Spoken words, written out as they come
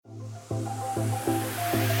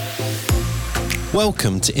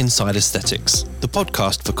Welcome to Inside Aesthetics, the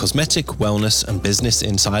podcast for cosmetic, wellness and business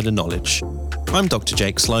insider knowledge. I'm Dr.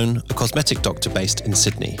 Jake Sloan, a cosmetic doctor based in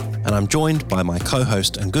Sydney, and I'm joined by my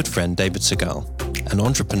co-host and good friend David Segal, an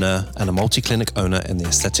entrepreneur and a multi-clinic owner in the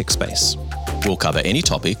aesthetic space. We'll cover any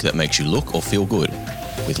topic that makes you look or feel good,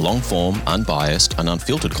 with long-form, unbiased and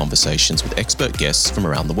unfiltered conversations with expert guests from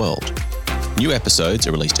around the world. New episodes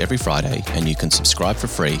are released every Friday, and you can subscribe for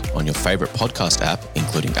free on your favourite podcast app,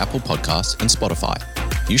 including Apple Podcasts and Spotify.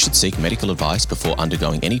 You should seek medical advice before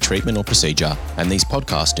undergoing any treatment or procedure, and these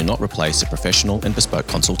podcasts do not replace a professional and bespoke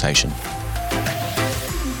consultation.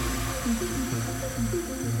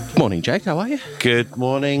 Good morning, Jake. How are you? Good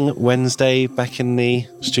morning. Wednesday, back in the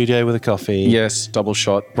studio with a coffee. Yes, double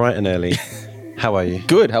shot. Bright and early. How are you?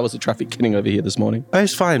 Good. How was the traffic getting over here this morning? Oh,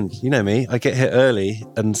 it's fine. You know me. I get here early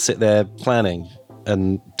and sit there planning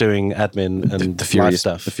and doing admin and the furious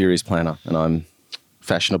stuff. The furious planner, and I'm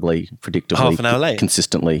fashionably, predictably, half an hour late,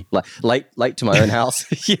 consistently late to my own house.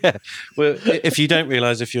 Yeah. Well, if you don't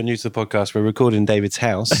realise, if you're new to the podcast, we're recording David's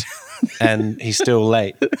house, and he's still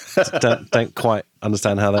late. Don't quite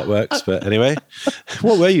understand how that works, but anyway,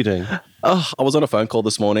 what were you doing? Oh, I was on a phone call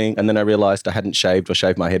this morning, and then I realised I hadn't shaved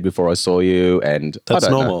my head before I saw you, and that's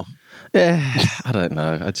normal. Yeah, I don't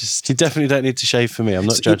know. You definitely don't need to shave for me. I'm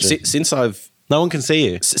not judging. Since no one can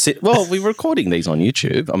see you. Well, we're recording these on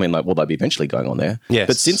YouTube. I mean, they'll be eventually going on there. Yes.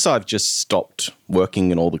 But since I've just stopped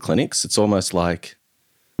working in all the clinics, it's almost like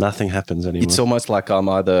nothing happens anymore. It's almost like I'm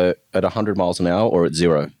either at 100 miles an hour or at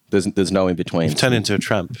zero. There's no in between. You've turned into a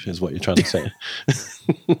tramp, is what you're trying to say.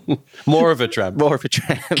 More of a tramp.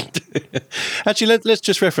 Actually, let's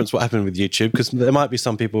just reference what happened with YouTube, because there might be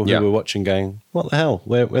some people who were watching going, what the hell?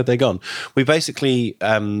 Where'd they gone? We basically,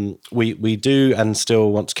 we do and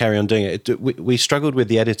still want to carry on doing it. We struggled with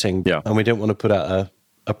the editing, and we didn't want to put out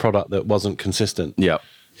a product that wasn't consistent. Yeah.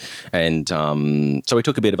 And so we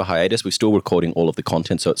took a bit of a hiatus. We're still recording all of the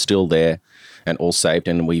content, so it's still there and all saved.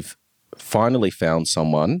 And we've finally found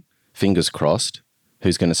someone, fingers crossed,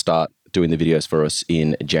 who's going to start doing the videos for us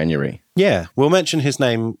in January. Yeah, we'll mention his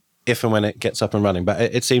name if and when it gets up and running, but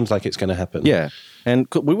it seems like it's going to happen. Yeah, and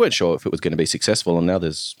we weren't sure if it was going to be successful, and now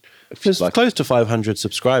there's close to 500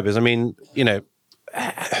 subscribers. I mean, you know,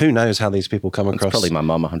 who knows how these people come across? It's probably my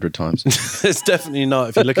mum 100 times. It's definitely not.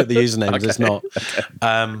 If you look at the usernames, Okay. It's not.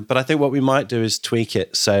 But I think what we might do is tweak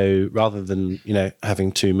it. So rather than,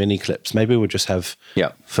 having two mini clips, maybe we'll just have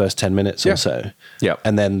first 10 minutes or so. Yeah.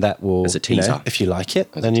 And then that will, as a teaser. If you like it,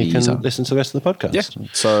 then you can listen to the rest of the podcast. Yeah.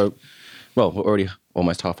 So, we're already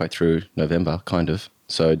almost halfway through November, kind of.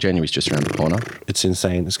 So January's just around the corner. It's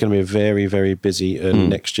insane. It's going to be a very, very busy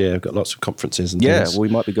next year. I've got lots of conferences and things. Yeah, we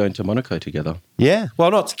might be going to Monaco together. Yeah.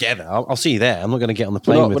 Well, not together. I'll see you there. I'm not going to get on the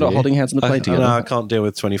plane with you. We're not holding hands on the plane together. No, I can't deal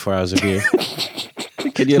with 24 hours of you.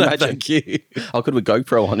 Can you imagine? Thank you. I'll put a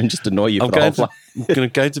GoPro on and just annoy you for the whole flight. I'm going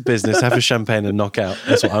to go to business, have a champagne and knock out.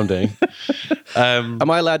 That's what I'm doing.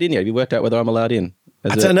 Am I allowed in yet? Have you worked out whether I'm allowed in?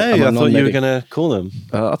 I don't know. I thought you were going to call them.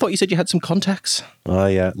 I thought you said you had some contacts. Oh,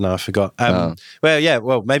 yeah. No, I forgot. Well, yeah.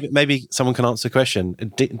 Well, maybe someone can answer the question.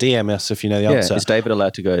 DM us if you know the answer. Is David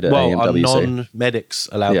allowed to go to AMWC? Are non-medics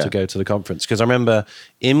allowed to go to the conference? Because I remember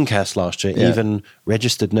IMCAS last year, even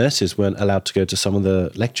registered nurses weren't allowed to go to some of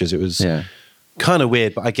the lectures. It was kind of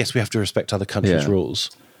weird, but I guess we have to respect other countries' rules.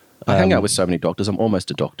 I hang out with so many doctors. I'm almost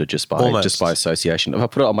a doctor just by association. If I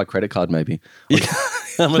put it on my credit card, maybe.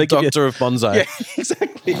 I'm a doctor of bonsai. Yeah,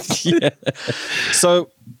 exactly.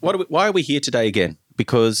 So why are we here today again?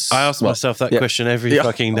 Because I ask myself that question every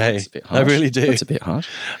fucking day. That's a bit harsh. I really do. It's a bit harsh.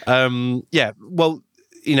 Yeah. Well,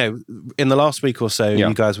 in the last week or so,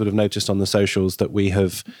 you guys would have noticed on the socials that we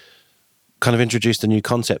have kind of introduced a new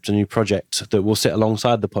concept, a new project that will sit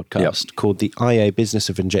alongside the podcast called the IA Business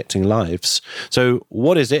of Injecting Lives. So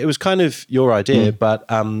what is it? It was kind of your idea, but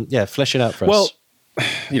flesh it out for us. Well,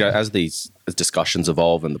 as these discussions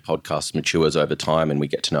evolve and the podcast matures over time and we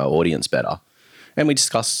get to know our audience better, and we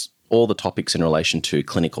discuss all the topics in relation to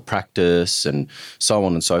clinical practice and so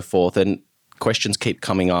on and so forth, and questions keep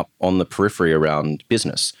coming up on the periphery around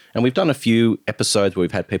business. And we've done a few episodes where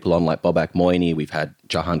we've had people on like Bob Akmoini, we've had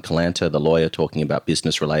Jahan Kalanta, the lawyer, talking about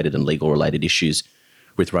business-related and legal-related issues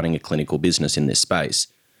with running a clinical business in this space.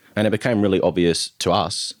 And it became really obvious to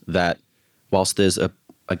us that whilst there's a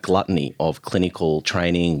gluttony of clinical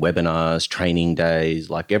training, webinars, training days,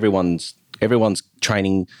 like everyone's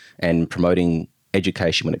training and promoting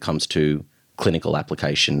education when it comes to clinical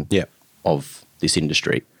application of this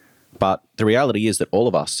industry. But the reality is that all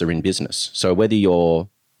of us are in business. So whether you're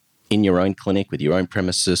in your own clinic with your own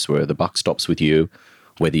premises where the buck stops with you,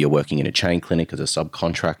 whether you're working in a chain clinic as a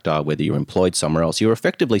subcontractor, whether you're employed somewhere else, you're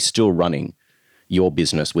effectively still running your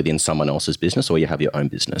business within someone else's business, or you have your own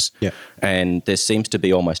business. Yeah. And there seems to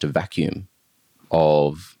be almost a vacuum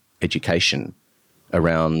of education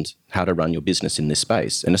around how to run your business in this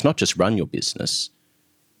space. And it's not just run your business,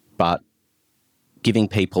 but giving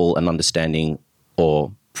people an understanding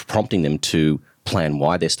or prompting them to plan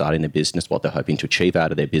why they're starting their business, what they're hoping to achieve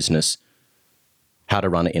out of their business, how to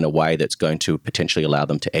run it in a way that's going to potentially allow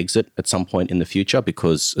them to exit at some point in the future.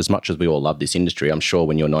 Because as much as we all love this industry, I'm sure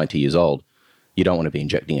when you're 90 years old, you don't want to be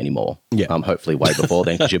injecting anymore. Yeah. Hopefully way before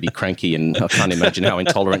then, because you'll be cranky, and I can't imagine how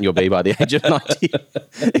intolerant you'll be by the age of 90.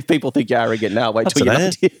 If people think you're arrogant now, wait till you're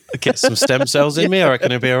 90. Get some stem cells in me, I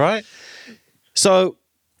reckon it'll be all right. So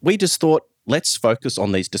we just thought, let's focus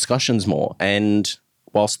on these discussions more. And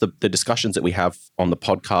whilst the discussions that we have on the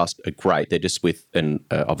podcast are great, they're just with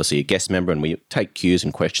obviously a guest member, and we take cues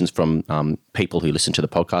and questions from people who listen to the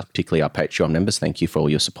podcast, particularly our Patreon members. Thank you for all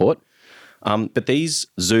your support. But these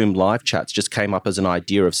Zoom live chats just came up as an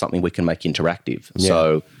idea of something we can make interactive. Yeah.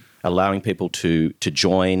 So allowing people to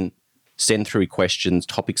join, send through questions,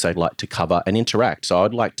 topics they'd like to cover, and interact. So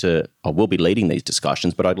I will be leading these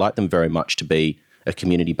discussions, but I'd like them very much to be a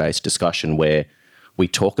community-based discussion where we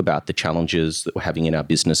talk about the challenges that we're having in our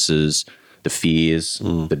businesses, the fears,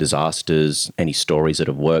 the disasters, any stories that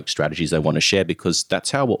have worked, strategies they want to share, because that's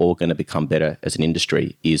how we're all going to become better as an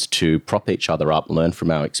industry, is to prop each other up, learn from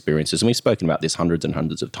our experiences. And we've spoken about this hundreds and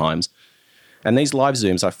hundreds of times. And these live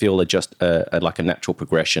Zooms, I feel, are just like a natural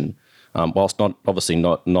progression, whilst not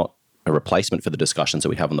a replacement for the discussions that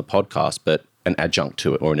we have on the podcast, but an adjunct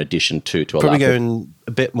to it, or an addition to probably go in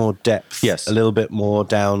a bit more depth, yes, a little bit more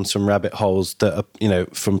down some rabbit holes that are,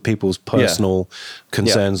 from people's personal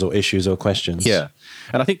concerns or issues or questions. Yeah,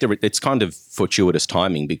 and I think it's kind of fortuitous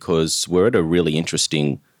timing, because we're at a really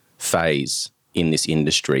interesting phase in this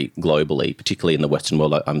industry globally, particularly in the Western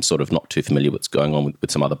world. I'm sort of not too familiar with what's going on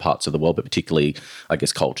with some other parts of the world, but particularly, I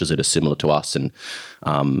guess, cultures that are similar to us and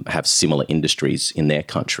have similar industries in their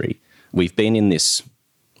country. We've been in this.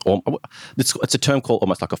 It's a term called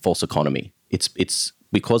almost like a false economy. It's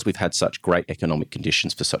because we've had such great economic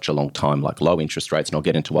conditions for such a long time, like low interest rates, and I'll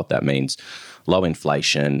get into what that means, low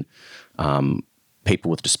inflation, people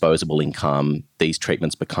with disposable income, these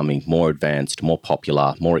treatments becoming more advanced, more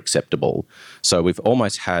popular, more acceptable. So we've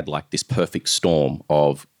almost had like this perfect storm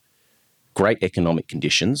of great economic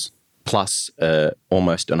conditions plus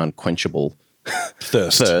almost an unquenchable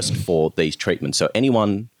thirst for these treatments. So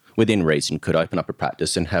anyone within reason could open up a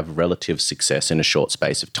practice and have relative success in a short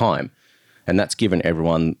space of time. And that's given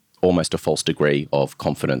everyone almost a false degree of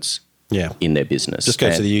confidence in their business. Just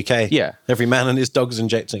go to the UK. Yeah. Every man and his dog's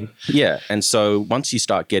injecting. Yeah. And so once you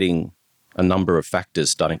start getting a number of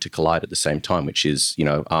factors starting to collide at the same time, which is,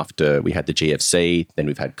 after we had the GFC, then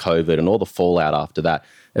we've had COVID and all the fallout after that,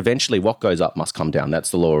 eventually what goes up must come down.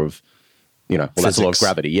 That's the law of, that's the law of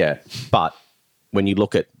gravity. Yeah. But when you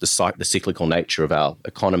look at the cyclical nature of our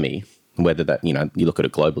economy, whether that, you look at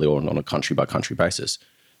it globally or on a country-by-country basis,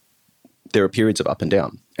 there are periods of up and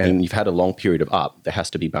down. And you've had a long period of up, there has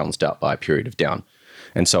to be balanced out by a period of down.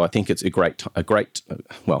 And so I think it's a great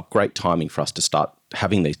timing for us to start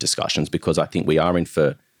having these discussions, because I think we are in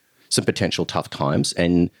for some potential tough times.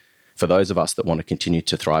 And for those of us that want to continue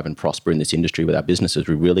to thrive and prosper in this industry with our businesses,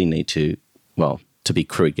 we really need to be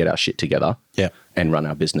crude, get our shit together and run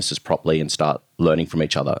our businesses properly and start learning from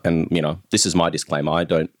each other. And, this is my disclaimer. I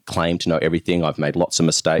don't claim to know everything. I've made lots of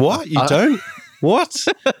mistakes. What? You don't? What?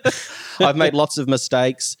 I've made lots of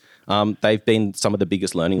mistakes. They've been some of the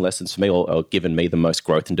biggest learning lessons for me, or given me the most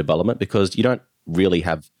growth and development, because you don't really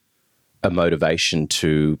have a motivation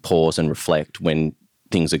to pause and reflect when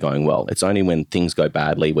things are going well. It's only when things go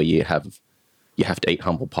badly where you have to eat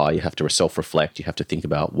humble pie, you have to self-reflect, you have to think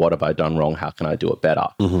about, what have I done wrong, how can I do it better?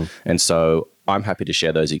 Mm-hmm. And so I'm happy to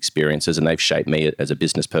share those experiences, and they've shaped me as a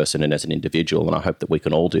business person and as an individual, and I hope that we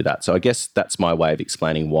can all do that. So I guess that's my way of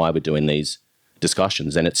explaining why we're doing these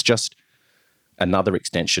discussions, and it's just another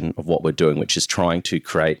extension of what we're doing, which is trying to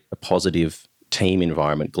create a positive team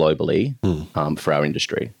environment globally for our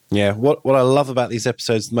industry. Yeah, what I love about these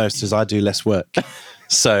episodes the most is I do less work.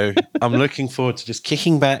 So I'm looking forward to just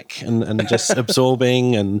kicking back and just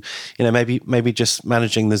absorbing and, maybe just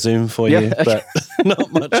managing the Zoom for you, but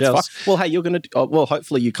not much else. Fine. Well, hey, you're going to,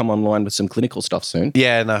 hopefully you come online with some clinical stuff soon.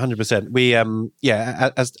 Yeah, no, 100%. We,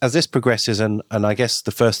 as this progresses, and I guess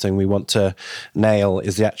the first thing we want to nail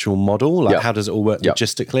is the actual model. Like, how does it all work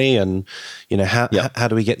logistically, and, how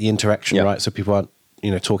do we get the interaction right so people aren't,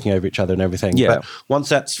 talking over each other and everything. Yeah. But once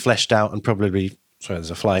that's fleshed out, and probably, sorry, there's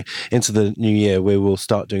a fly, into the new year, we will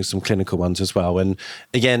start doing some clinical ones as well. And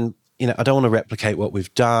again, I don't want to replicate what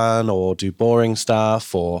we've done or do boring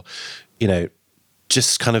stuff or,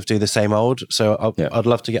 just kind of do the same old. So I'd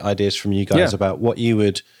love to get ideas from you guys about what you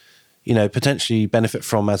would, potentially benefit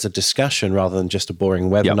from as a discussion rather than just a boring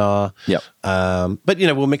webinar. But,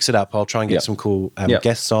 we'll mix it up. I'll try and get some cool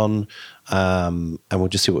guests on, and we'll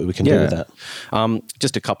just see what we can do with that.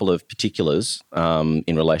 Just a couple of particulars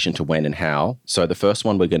in relation to when and how. So the first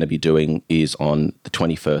one we're going to be doing is on the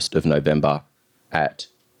 21st of November at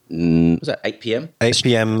 8 p.m? 8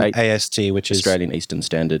 p.m. AST, which is Australian Eastern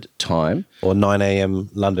Standard Time. Or 9 a.m.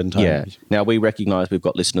 London time. Yeah. Now, we recognise we've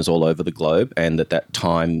got listeners all over the globe and that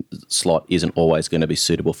time slot isn't always going to be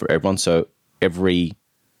suitable for everyone. So every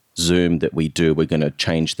Zoom that we do, we're going to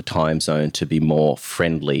change the time zone to be more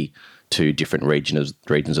friendly to different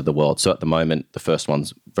regions of the world. So at the moment, the first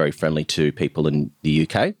one's very friendly to people in the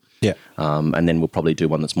UK. Yeah. And then we'll probably do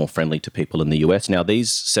one that's more friendly to people in the US. Now,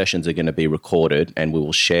 these sessions are going to be recorded and we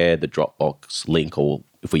will share the Dropbox link, or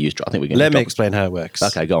if we use, I think we're going to... Let me explain how it works.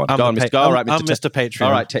 Okay, go on. I'm Mr. Patreon.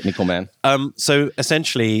 All right, technical man. So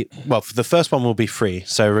essentially, for the first one will be free.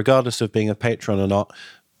 So regardless of being a patron or not,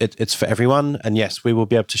 it's for everyone. And yes, we will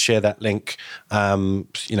be able to share that link.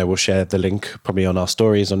 We'll share the link probably on our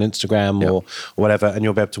stories on Instagram or whatever, and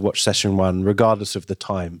you'll be able to watch session 1 regardless of the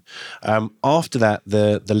time. After that,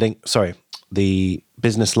 the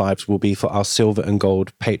business lives will be for our silver and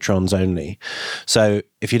gold patrons only. So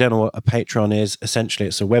if you don't know what a patron is, essentially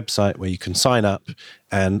it's a website where you can sign up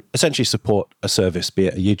and essentially support a service, be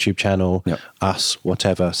it a YouTube channel, us,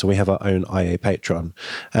 whatever. So we have our own IA Patron.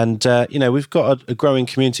 And, we've got a growing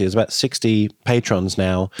community. There's about 60 patrons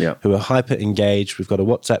now who are hyper engaged. We've got a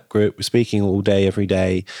WhatsApp group. We're speaking all day, every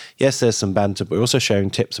day. Yes, there's some banter, but we're also sharing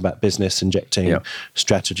tips about business, injecting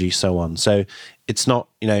strategy, so on. So it's not,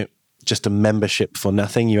 just a membership for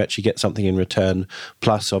nothing. You actually get something in return.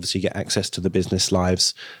 Plus, obviously, you get access to the business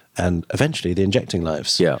lives and eventually the injecting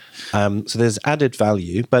lives. Yeah. So there's added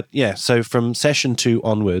value. But so from session 2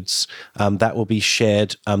 onwards, that will be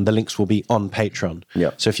shared. The links will be on Patreon.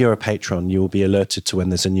 Yeah. So if you're a patron, you will be alerted to when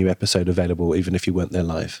there's a new episode available, even if you weren't there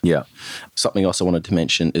live. Yeah. Something else I wanted to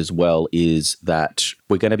mention as well is that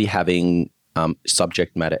we're going to be having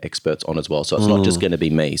subject matter experts on as well. So it's not just going to be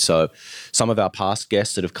me. So some of our past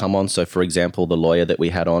guests that have come on, so for example, the lawyer that we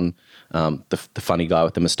had on, the funny guy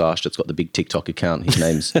with the moustache that's got the big TikTok account, his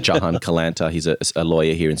name's Jahan Kalanta. He's a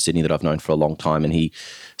lawyer here in Sydney that I've known for a long time, and he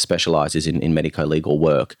specialises in medico-legal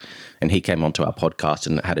work. And he came onto our podcast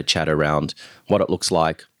and had a chat around what it looks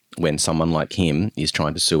like when someone like him is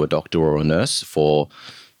trying to sue a doctor or a nurse for,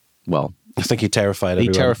 I think he terrified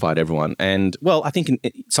everyone. He terrified everyone. And, I think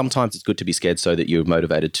sometimes it's good to be scared so that you're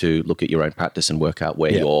motivated to look at your own practice and work out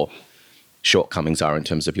where your shortcomings are in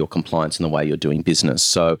terms of your compliance and the way you're doing business.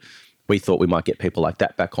 So we thought we might get people like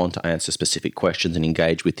that back on to answer specific questions and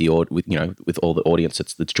engage with with all the audience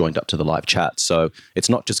that's joined up to the live chat. So it's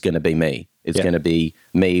not just going to be me. It's going to be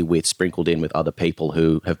me sprinkled in with other people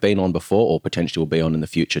who have been on before or potentially will be on in the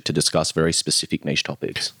future to discuss very specific niche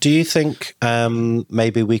topics. Do you think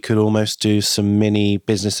maybe we could almost do some mini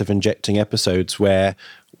business of injecting episodes where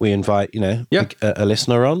we invite, a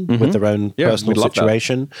listener on with their own personal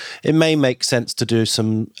situation? It may make sense to do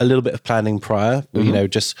a little bit of planning prior,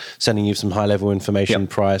 just sending you some high level information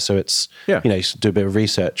prior. So it's, do a bit of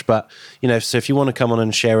research. But, so if you want to come on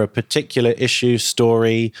and share a particular issue,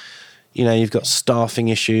 story, you've got staffing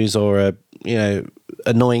issues or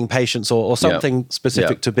annoying patients or something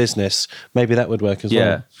specific to business, maybe that would work as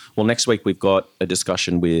well. Well, next week we've got a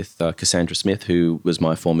discussion with Cassandra Smith, who was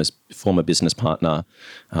my former business partner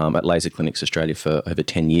at Laser Clinics Australia for over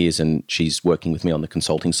 10 years, and she's working with me on the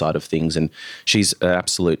consulting side of things, and she's an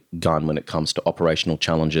absolute gun when it comes to operational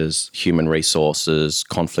challenges, human resources,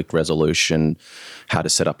 conflict resolution, how to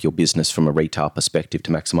set up your business from a retail perspective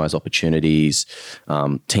to maximize opportunities,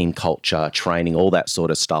 team culture, training, all that sort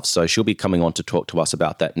of stuff. So she'll be coming on to talk to us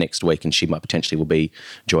about that next week, and she might potentially will be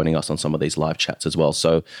joining us on some of these live chats as well.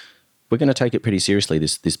 So we're going to take it pretty seriously,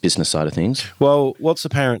 this business side of things. Well, what's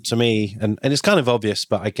apparent to me, and it's kind of obvious,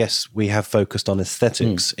 but I guess we have focused on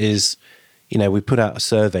aesthetics, is, we put out a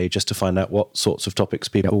survey just to find out what sorts of topics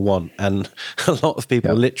people want. And a lot of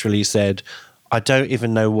people literally said, I don't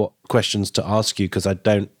even know what questions to ask you because I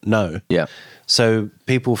don't know. Yeah. So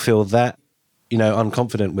people feel that,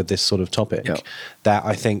 unconfident with this sort of topic, that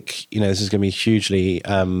I think, this is going to be hugely,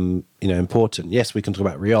 important. Yes, we can talk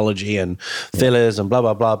about rheology and fillers and blah,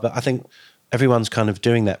 blah, blah, but I think everyone's kind of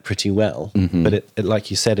doing that pretty well. Mm-hmm. But it, like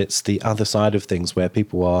you said, it's the other side of things where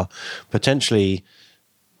people are potentially,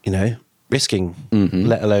 risking,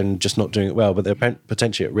 let alone just not doing it well, but they're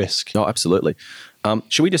potentially at risk. Oh, absolutely.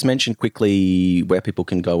 Should we just mention quickly where people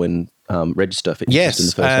can go and register for interest in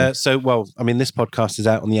the first one? This podcast is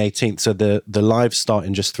out on the 18th, so the lives start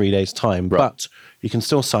in just 3 days' time, but you can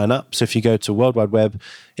still sign up. So if you go to World Wide Web,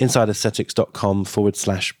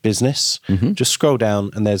 insideaesthetics.com/business, just scroll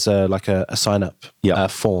down and there's a sign up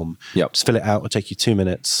form. Just fill it out. It'll take you 2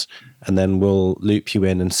 minutes and then we'll loop you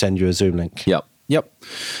in and send you a Zoom link.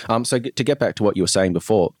 So to get back to what you were saying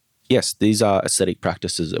before, yes, these are aesthetic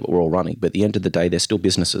practices that we're all running, but at the end of the day, they're still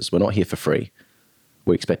businesses. We're not here for free.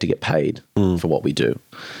 We expect to get paid for what we do.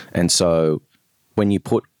 And so when you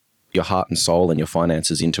put your heart and soul and your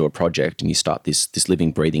finances into a project and you start this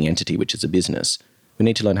living, breathing entity, which is a business, we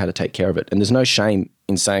need to learn how to take care of it. And there's no shame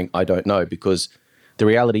in saying, I don't know, because the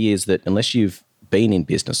reality is that unless you've been in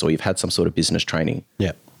business or you've had some sort of business training,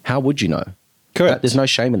 how would you know? Correct. There's no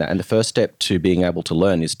shame in that. And the first step to being able to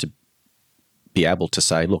learn is to be able to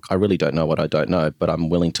say, look, I really don't know what I don't know, but I'm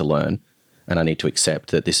willing to learn and I need to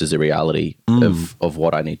accept that this is a reality of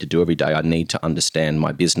what I need to do every day. I need to understand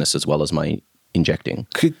my business as well as my injecting.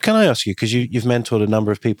 Can I ask you, because you've mentored a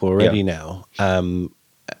number of people already now, and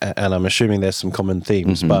I'm assuming there's some common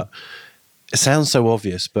themes, but it sounds so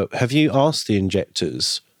obvious, but have you asked the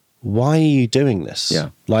injectors, why are you doing this?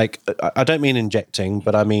 Like, I don't mean injecting,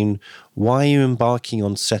 but I mean, why are you embarking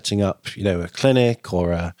on setting up, a clinic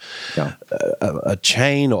or a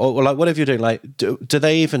chain or like whatever you're doing? Like, do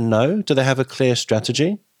they even know? Do they have a clear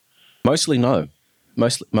strategy? Mostly no.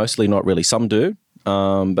 Mostly not really. Some do,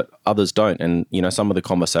 but others don't. And, some of the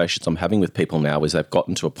conversations I'm having with people now is they've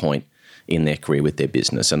gotten to a point in their career with their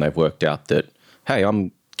business and they've worked out that, hey,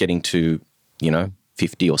 I'm getting to,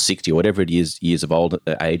 50 or 60 or whatever it is, years of old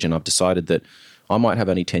age, and I've decided that I might have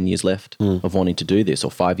only 10 years left of wanting to do this or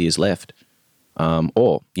 5 years left.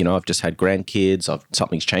 Or, I've just had grandkids,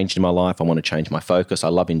 something's changed in my life, I want to change my focus, I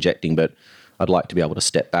love injecting, but I'd like to be able to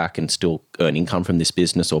step back and still earn income from this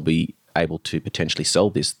business or be able to potentially sell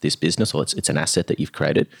this business, or it's an asset that you've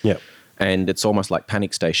created. And it's almost like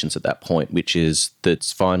panic stations at that point, which is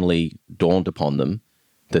that's finally dawned upon them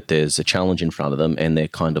that there's a challenge in front of them and they're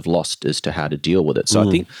kind of lost as to how to deal with it. So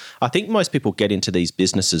I think most people get into these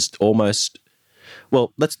businesses almost,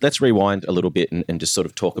 well, let's rewind a little bit and just sort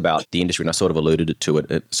of talk about the industry. And I sort of alluded to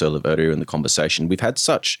it sort of earlier in the conversation. We've had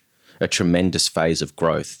such a tremendous phase of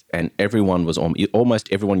growth and almost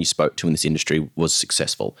everyone you spoke to in this industry was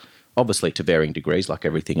successful. Obviously to varying degrees, like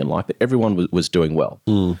everything in life, but everyone was doing well.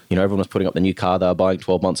 Everyone was putting up the new car they were buying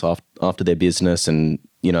 12 months after their business and,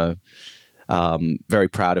 very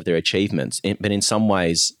proud of their achievements. But in some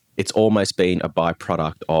ways, it's almost been a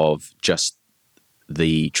byproduct of just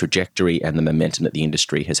the trajectory and the momentum that the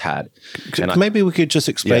industry has had. Maybe we could just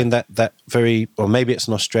explain that very, or maybe it's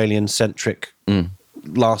an Australian-centric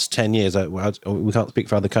last 10 years. We can't speak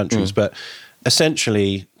for other countries, but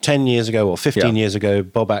essentially 10 years ago or 15 years ago,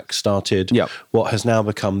 Bobac started what has now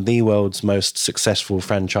become the world's most successful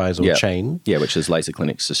franchise or chain. Which is Laser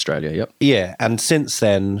Clinics Australia, and since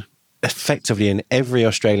then, effectively in every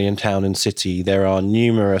Australian town and city, there are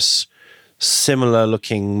numerous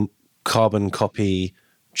similar-looking carbon copy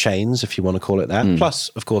chains, if you want to call it that, plus,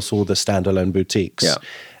 of course, all the standalone boutiques.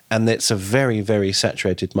 And it's a very, very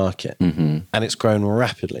saturated market, and it's grown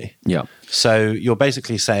rapidly. So you're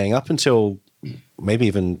basically saying up until maybe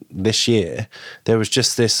even this year, there was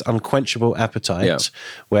just this unquenchable appetite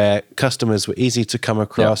where customers were easy to come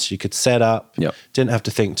across. You could set up, didn't have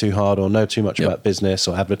to think too hard or know too much about business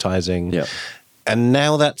or advertising. And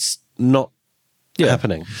now that's not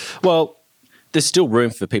happening. Well, there's still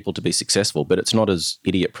room for people to be successful, but it's not as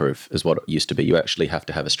idiot-proof as what it used to be. You actually have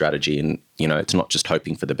to have a strategy and, it's not just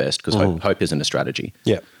hoping for the best because hope isn't a strategy.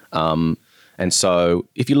 And so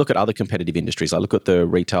if you look at other competitive industries, I look at the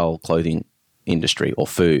retail clothing industry or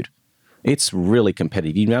food, it's really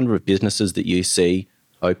competitive. The number of businesses that you see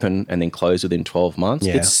open and then close within 12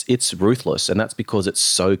 months, it's ruthless. And that's because it's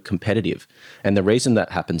so competitive. And the reason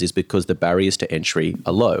that happens is because the barriers to entry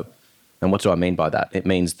are low. And what do I mean by that? It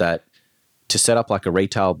means that to set up like a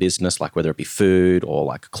retail business, like whether it be food or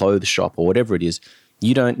like a clothes shop or whatever it is,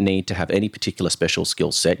 you don't need to have any particular special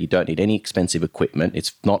skill set. You don't need any expensive equipment.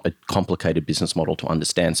 It's not a complicated business model to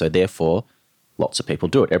understand. So therefore, lots of people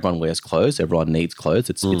do it. Everyone wears clothes. Everyone needs clothes.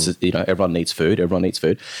 It's everyone needs food. Everyone needs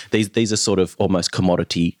food. These are sort of almost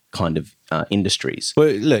commodity kind of industries. Well,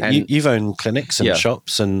 look, you've owned clinics and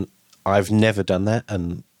shops, and I've never done that,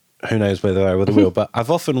 and who knows whether I will. But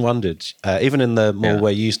I've often wondered, even in the mall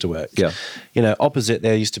where you used to work, opposite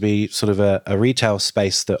there used to be sort of a retail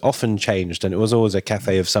space that often changed, and it was always a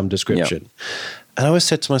cafe of some description. And I always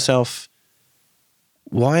said to myself,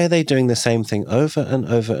 why are they doing the same thing over and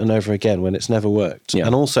over and over again when it's never worked? Yeah.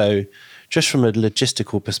 And also, just from a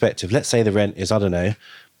logistical perspective, let's say the rent is, I don't know,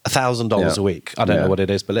 $1,000 a week. I don't know what it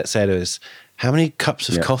is, but let's say it is. How many cups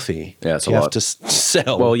of coffee do you have to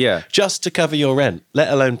sell just to cover your rent,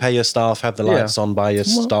 let alone pay your staff, have the lights on, buy your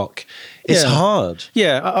stock? It's hard.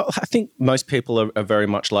 Yeah, I think most people are very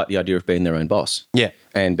much like the idea of being their own boss. Yeah.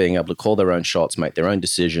 And being able to call their own shots, make their own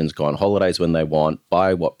decisions, go on holidays when they want,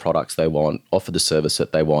 buy what products they want, offer the service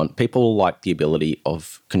that they want. People like the ability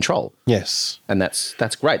of control. Yes. And that's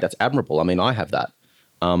great. That's admirable. I mean, I have that.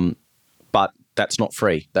 But that's not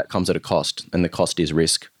free. That comes at a cost, and the cost is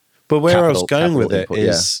risk. But where I was going with it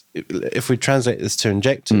is, if we translate this to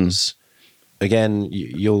injectors, again,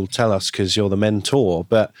 you'll tell us because you're the mentor,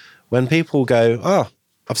 but when people go,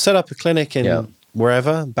 I've set up a clinic in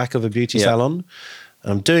wherever, back of a beauty salon,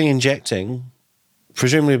 I'm doing injecting,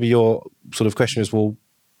 presumably your sort of question is, well,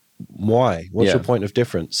 why? What's your point of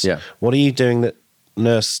difference? Yeah. What are you doing that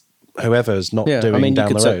nurse whoever is not doing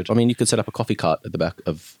down the road? You could set up a coffee cart at the back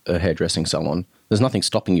of a hairdressing salon. There's nothing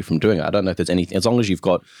stopping you from doing it. I don't know if there's anything, as long as you've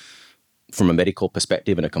got, from a medical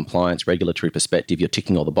perspective and a compliance regulatory perspective, you're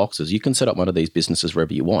ticking all the boxes. You can set up one of these businesses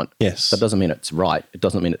wherever you want. Yes. That doesn't mean it's right. It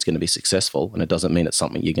doesn't mean it's going to be successful. And it doesn't mean it's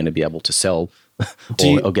something you're going to be able to sell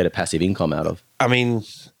or get a passive income out of. I mean,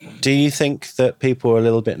 do you think that people are a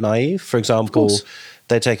little bit naive? For example,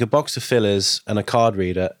 they take a box of fillers and a card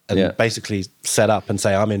reader and basically set up and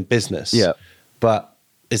say, I'm in business. Yeah. But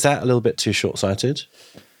is that a little bit too short-sighted?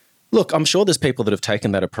 Look, I'm sure there's people that have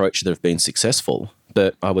taken that approach that have been successful,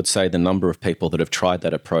 but I would say the number of people that have tried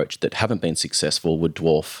that approach that haven't been successful would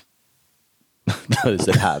dwarf those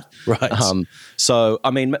that have. Right. So,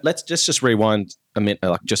 I mean, let's just rewind a minute,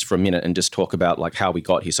 just for a minute, and just talk about how we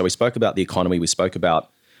got here. So we spoke about the economy. We spoke about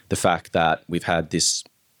the fact that we've had this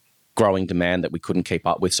growing demand that we couldn't keep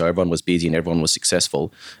up with. So everyone was busy and everyone was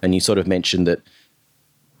successful. And you sort of mentioned that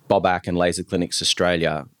Bobac and Laser Clinics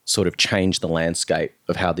Australia sort of changed the landscape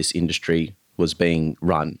of how this industry was being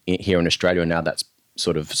run here in Australia. And now that's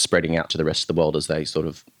sort of spreading out to the rest of the world as they sort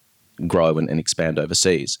of grow and expand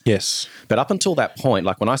overseas. Yes. But up until that point,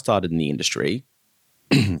 like when I started in the industry,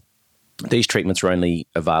 these treatments were only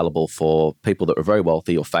available for people that were very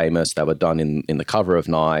wealthy or famous. They were done in the cover of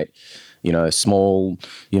night, small,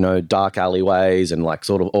 dark alleyways and like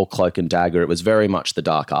sort of all cloak and dagger. It was very much the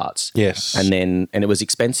dark arts. Yes. And it was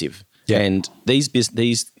expensive. Yeah. And these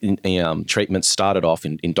treatments started off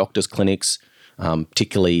in doctors' clinics,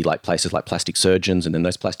 particularly like places like plastic surgeons, and then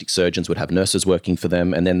those plastic surgeons would have nurses working for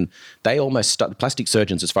them. And then they almost the plastic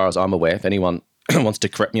surgeons, as far as I'm aware, if anyone wants to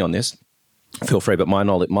correct me on this, feel free, but my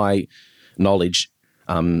knowledge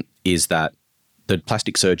is that the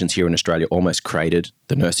plastic surgeons here in Australia almost created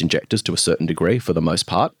the nurse injectors to a certain degree for the most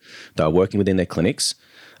part. They were working within their clinics.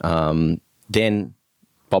 Then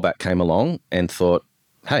Bobac came along and thought,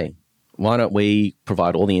 hey, why don't we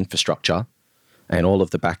provide all the infrastructure and all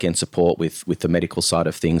of the back-end support with the medical side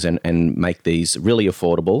of things and make these really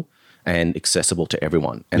affordable and accessible to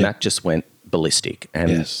everyone. And that just went ballistic.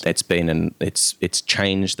 And it's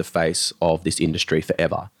changed the face of this industry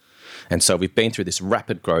forever. And so we've been through this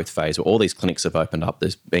rapid growth phase where all these clinics have opened up.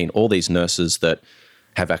 There's been all these nurses that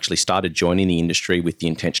have actually started joining the industry with the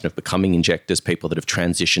intention of becoming injectors, people that have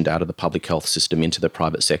transitioned out of the public health system into the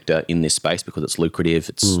private sector in this space because it's lucrative.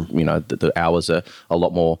 It's, the hours are a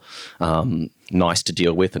lot more nice to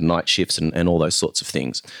deal with, and night shifts and all those sorts of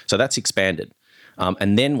things. So that's expanded.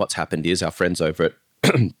 And then what's happened is our friends over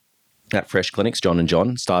at Fresh Clinics, John and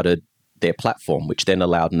John, started their platform, which then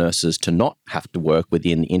allowed nurses to not have to work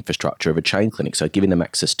within the infrastructure of a chain clinic. So giving them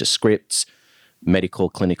access to scripts, medical,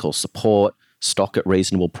 clinical support, stock at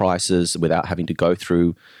reasonable prices without having to go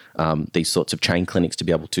through these sorts of chain clinics to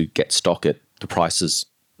be able to get stock at the prices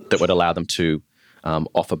that would allow them to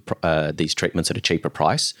offer these treatments at a cheaper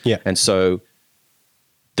price. Yeah. And so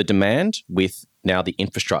the demand with now the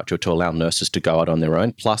infrastructure to allow nurses to go out on their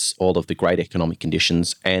own, plus all of the great economic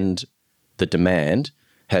conditions and the demand,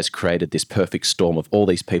 has created this perfect storm of all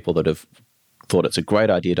these people that have thought it's a great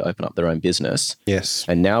idea to open up their own business. Yes.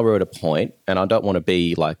 And now we're at a point, and I don't want to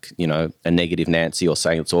be like, a negative Nancy or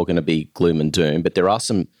saying it's all going to be gloom and doom, but there are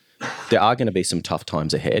going to be some tough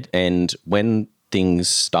times ahead. And when things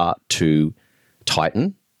start to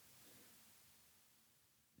tighten,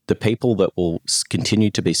 the people that will continue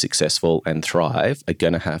to be successful and thrive are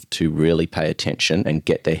going to have to really pay attention and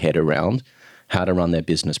get their head around how to run their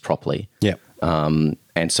business properly. Yeah.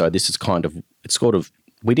 And so this is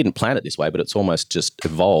we didn't plan it this way, but it's almost just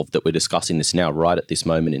evolved that we're discussing this now right at this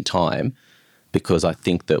moment in time, because I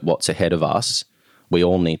think that what's ahead of us, we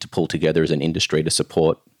all need to pull together as an industry to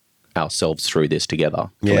support ourselves through this together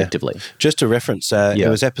collectively. Just to reference, it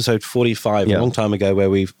was episode 45 a long time ago where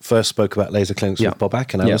we first spoke about laser clinics with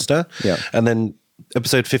Bobak and Alistair. And then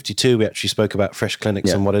episode 52, we actually spoke about fresh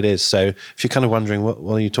clinics and what it is. So if you're kind of wondering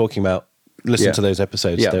what are you talking about, listen to those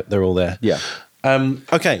episodes. They're all there.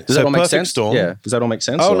 Okay. Does that all make sense? Storm. Yeah. Does that all make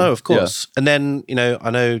sense? Oh, no, of course. And then, I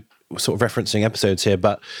know we're sort of referencing episodes here,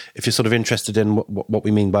 but if you're sort of interested in what we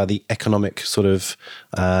mean by the economic sort of,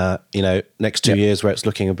 next 2 years where it's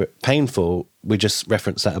looking a bit painful, we just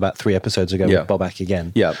referenced that about 3 episodes ago with Bobak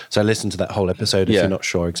again. So listen to that whole episode if you're not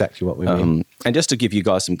sure exactly what we mean. And just to give you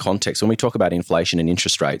guys some context, when we talk about inflation and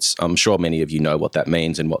interest rates, I'm sure many of you know what that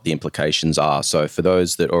means and what the implications are. So for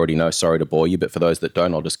those that already know, sorry to bore you, but for those that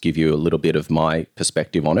don't, I'll just give you a little bit of my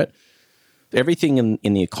perspective on it. Everything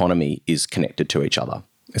in the economy is connected to each other.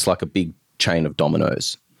 It's like a big chain of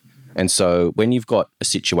dominoes. And so when you've got a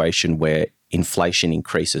situation where inflation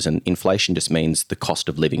increases, and inflation just means the cost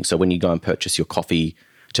of living. So when you go and purchase your coffee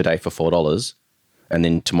today for $4 and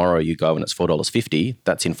then tomorrow you go and it's $4.50,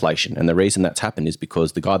 that's inflation. And the reason that's happened is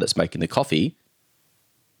because the guy that's making the coffee,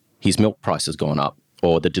 his milk price has gone up,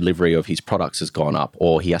 or the delivery of his products has gone up,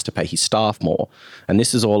 or he has to pay his staff more. And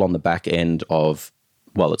this is all on the back end of,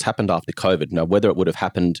 well, it's happened after COVID. Now, whether it would have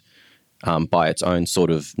happened by its own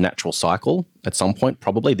sort of natural cycle at some point,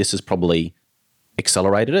 probably. This has probably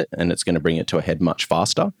accelerated it, and it's going to bring it to a head much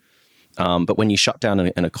faster. But when you shut down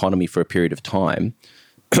an economy for a period of time,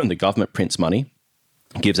 the government prints money,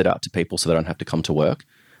 gives it out to people so they don't have to come to work.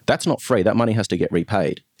 That's not free. That money has to get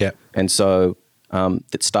repaid. And so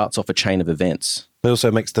it starts off a chain of events. It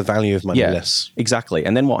also makes the value of money less. Exactly.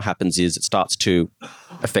 And then what happens is it starts to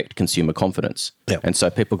affect consumer confidence. And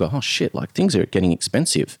so people go, oh shit, like things are getting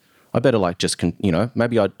expensive. I better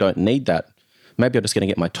maybe I don't need that. Maybe I'm just going to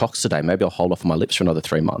get my tox today. Maybe I'll hold off on my lips for another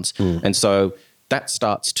 3 months. And so that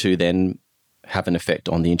starts to then have an effect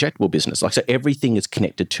on the injectable business. Like, so everything is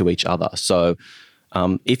connected to each other. So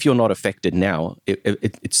if you're not affected now,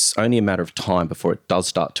 it's only a matter of time before it does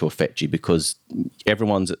start to affect you, because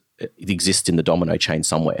it exists in the domino chain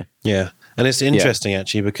somewhere. Yeah. And it's interesting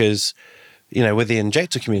actually, because with the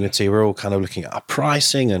injector community, we're all kind of looking at our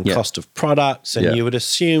pricing and cost of products. And you would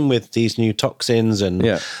assume with these new toxins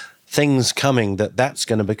and things coming that's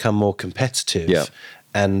going to become more competitive.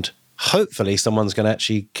 And hopefully someone's going to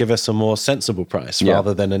actually give us a more sensible price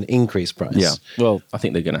rather than an increased price. Well, I don't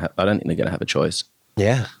think they're going to have a choice.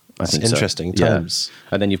 I think interesting times.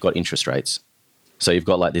 And then you've got interest rates. So you've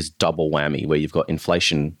got like this double whammy where you've got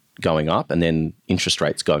inflation going up and then interest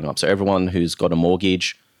rates going up. So everyone who's got a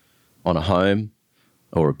mortgage on a home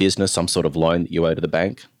or a business, some sort of loan that you owe to the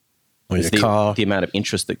bank, or your car, the amount of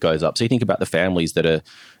interest that goes up. So you think about the families that are,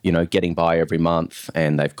 getting by every month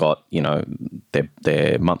and they've got,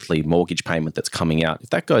 their monthly mortgage payment that's coming out. If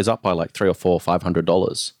that goes up by like $300 or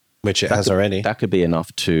 $400, which it has already, that could be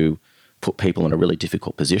enough to put people in a really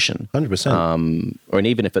difficult position. 100%. Or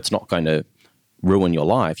even if it's not going to ruin your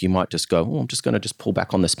life, you might just go, I'm just going to just pull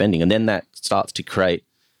back on the spending. And then that starts to create,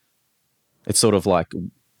 it's sort of like,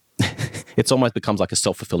 it almost becomes like a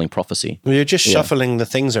self-fulfilling prophecy. Well, you're just shuffling the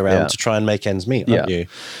things around to try and make ends meet, aren't you?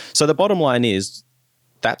 So the bottom line is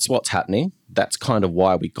that's what's happening. That's kind of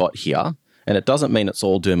why we got here. And it doesn't mean it's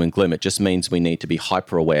all doom and gloom. It just means we need to be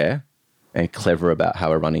hyper-aware and clever about how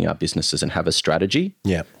we're running our businesses and have a strategy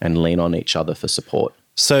and lean on each other for support.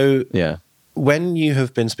 So when you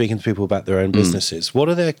have been speaking to people about their own businesses, what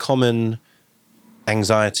are their common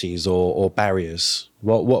anxieties or barriers?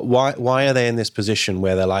 Why are they in this position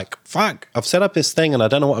where they're like, fuck, I've set up this thing and I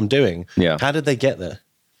don't know what I'm doing? How did they get there?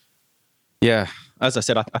 As I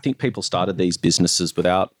said, I think people started these businesses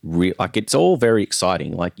without it's all very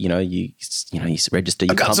exciting. Like, you register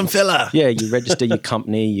your company. I got some filler. You register your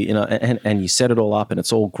company, and you set it all up and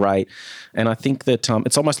it's all great. And I think that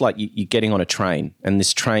it's almost like you're getting on a train and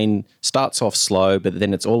this train starts off slow, but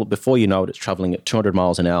then it's all, before you know it, it's traveling at 200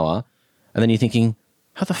 miles an hour. And then you're thinking,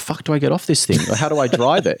 how the fuck do I get off this thing? Or how do I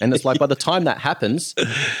drive it? And it's like, by the time that happens,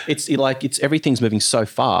 it's everything's moving so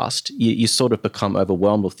fast, you sort of become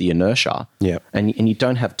overwhelmed with the inertia. And you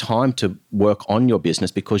don't have time to work on your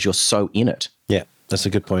business because you're so in it. Yeah, that's a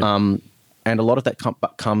good point. And a lot of that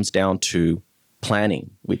comes down to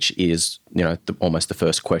planning, which is, almost the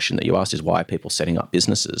first question that you asked is, why are people setting up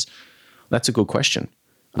businesses? That's a good question.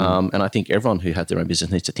 And I think everyone who has their own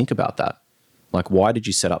business needs to think about that. Like, why did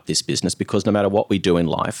you set up this business? Because no matter what we do in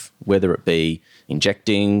life, whether it be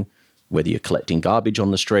injecting, whether you're collecting garbage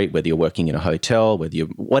on the street, whether you're working in a hotel,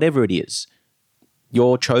 whatever it is,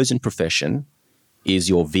 your chosen profession is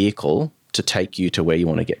your vehicle to take you to where you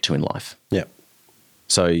want to get to in life.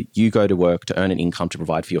 So you go to work to earn an income to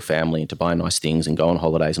provide for your family and to buy nice things and go on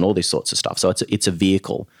holidays and all these sorts of stuff. So it's a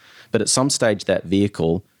vehicle. But at some stage, that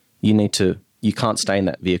vehicle, you can't stay in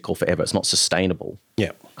that vehicle forever. It's not sustainable.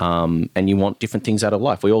 Yeah. And you want different things out of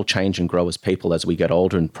life. We all change and grow as people as we get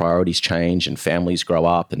older, and priorities change and families grow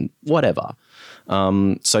up and whatever.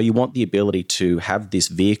 So you want the ability to have this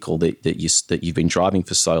vehicle that you've been driving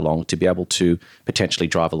for so long to be able to potentially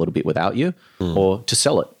drive a little bit without you or to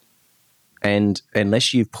sell it. And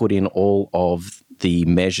unless you've put in all of the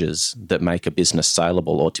measures that make a business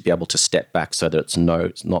saleable, or to be able to step back so that it's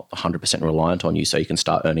not 100% reliant on you, so you can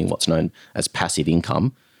start earning what's known as passive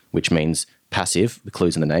income, which means passive, the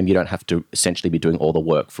clue's in the name. You don't have to essentially be doing all the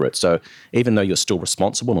work for it. So even though you're still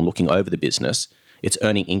responsible and looking over the business, it's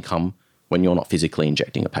earning income when you're not physically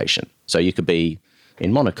injecting a patient. So you could be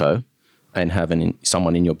in Monaco and having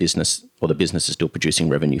someone in your business, or the business is still producing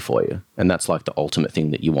revenue for you. And that's like the ultimate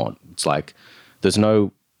thing that you want. It's like there's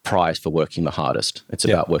no prize for working the hardest. It's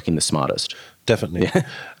about working the smartest. Definitely.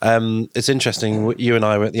 It's interesting. You and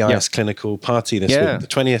I were at the IS Clinical party this week, the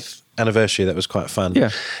 20th anniversary. That was quite fun. Yeah.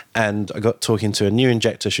 And I got talking to a new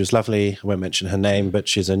injector. She was lovely. I won't mention her name, but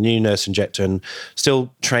she's a new nurse injector and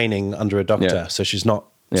still training under a doctor. Yeah. So she's not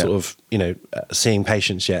sort of, seeing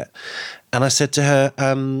patients yet. And I said to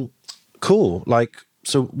her, cool. Like,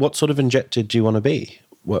 so what sort of injector do you want to be?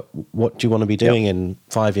 What do you want to be doing in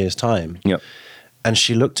 5 years' time? Yeah. And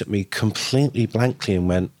she looked at me completely blankly and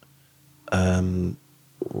went,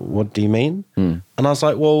 what do you mean? And I was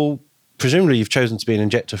like, well, presumably you've chosen to be an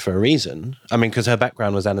injector for a reason. I mean, because her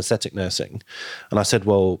background was anesthetic nursing. And I said,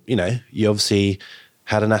 well, you obviously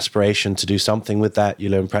had an aspiration to do something with that. You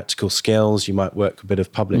learn practical skills. You might work a bit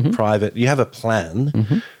of public, private. You have a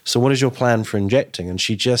plan. So what is your plan for injecting? And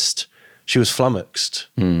she was flummoxed.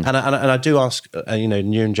 And I do ask,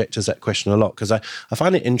 new injectors that question a lot, because I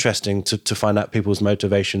find it interesting to find out people's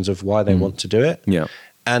motivations of why they want to do it. Yeah.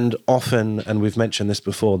 And often, and we've mentioned this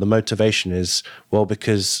before, the motivation is, well,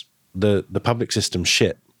 because the public system's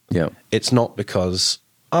shit. Yeah. It's not because,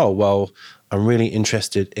 I'm really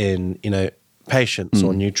interested in, patients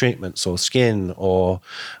or new treatments or skin, or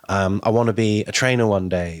I want to be a trainer one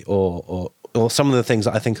day, or some of the things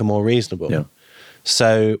that I think are more reasonable. Yeah.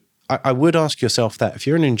 So I would ask yourself that if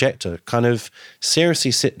you're an injector, kind of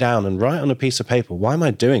seriously sit down and write on a piece of paper, why am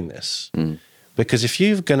I doing this? Because if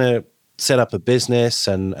you're going to set up a business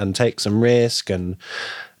and take some risk and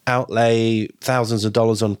outlay thousands of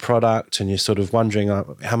dollars on product, and you're sort of wondering, how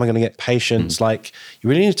am I going to get patients? Like, you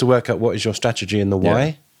really need to work out what is your strategy and the why.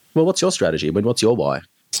 Yeah. Well, what's your strategy? I mean, what's your why?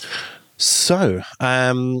 So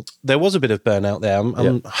there was a bit of burnout there.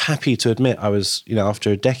 I'm happy to admit I was,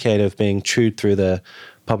 after a decade of being chewed through the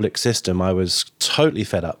public system, I was totally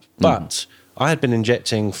fed up. But I had been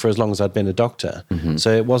injecting for as long as I'd been a doctor.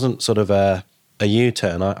 So it wasn't sort of a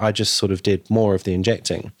U-turn. I just sort of did more of the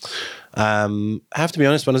injecting. I have to be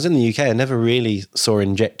honest, when I was in the UK, I never really saw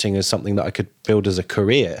injecting as something that I could build as a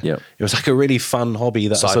career. Yeah. It was like a really fun hobby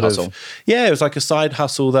that side hustle. It was like a side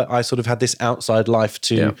hustle that I sort of had this outside life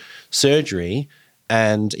to surgery.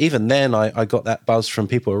 And even then I got that buzz from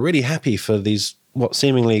people who were really happy for these, what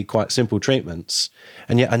seemingly quite simple treatments.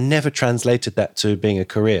 And yet I never translated that to being a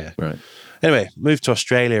career. Right. Anyway, moved to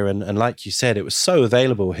Australia, and like you said, it was so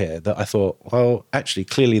available here that I thought, well, actually,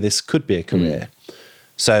 clearly this could be a career.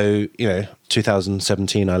 So,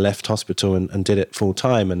 2017, I left hospital and did it full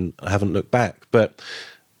time, and I haven't looked back. But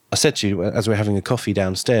I said to you, as we were having a coffee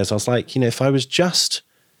downstairs, I was like, if I was just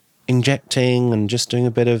injecting and just doing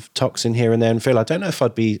a bit of toxin here and there and Phil, I don't know if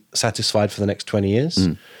I'd be satisfied for the next 20 years.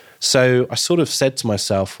 So I sort of said to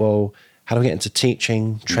myself, well, how do I get into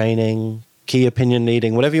teaching, training, key opinion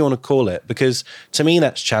leading, whatever you want to call it? Because to me,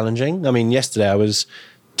 that's challenging. I mean, yesterday I was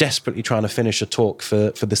desperately trying to finish a talk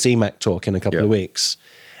for the CMAC talk in a couple of weeks.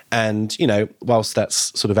 And, whilst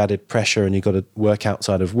that's sort of added pressure and you've got to work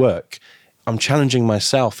outside of work, I'm challenging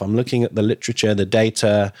myself. I'm looking at the literature, the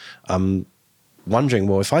data. I'm wondering,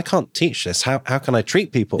 well, if I can't teach this, how can I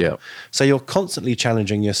treat people? Yeah. So you're constantly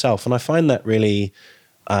challenging yourself. And I find that really,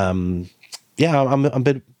 I'm a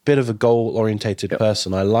bit of a goal-orientated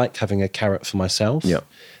person. I like having a carrot for myself. Yeah.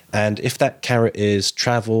 And if that carrot is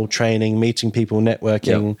travel, training, meeting people,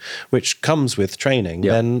 networking, which comes with training,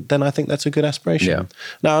 then I think that's a good aspiration. Yeah.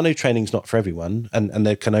 Now, I know training's not for everyone, and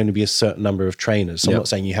there can only be a certain number of trainers. So I'm not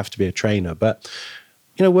saying you have to be a trainer, but,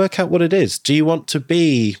 work out what it is. Do you want to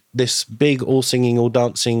be this big, all-singing,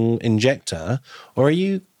 all-dancing injector? Or are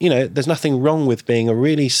you, there's nothing wrong with being a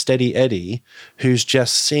really steady Eddie who's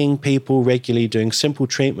just seeing people regularly, doing simple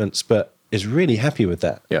treatments, but is really happy with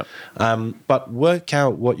that. Yeah. But work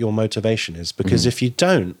out what your motivation is, because if you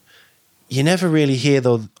don't, you never really here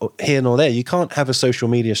nor there. You can't have a social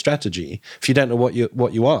media strategy if you don't know what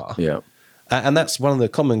you are. Yeah. And that's one of the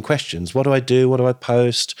common questions. What do I do? What do I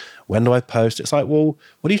post? When do I post? It's like, well,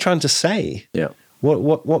 what are you trying to say? Yeah.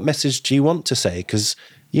 What message do you want to say? Because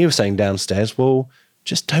you were saying downstairs, well,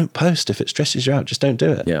 just don't post. If it stresses you out, just don't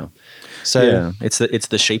do it. Yeah. So yeah. It's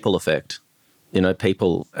the sheeple effect.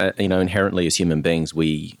 People, inherently as human beings,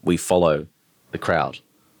 we follow the crowd.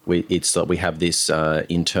 We have this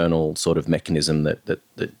internal sort of mechanism that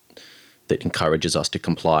encourages us to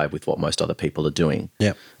comply with what most other people are doing.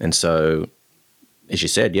 Yeah. And so, as you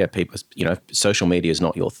said, people, social media is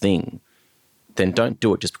not your thing, then don't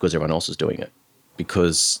do it just because everyone else is doing it,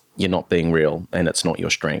 because you're not being real and it's not your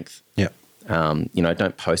strength. Yeah.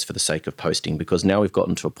 Don't post for the sake of posting, because now we've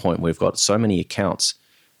gotten to a point where we've got so many accounts.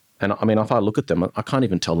 And I mean, if I look at them, I can't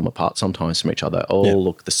even tell them apart sometimes from each other. All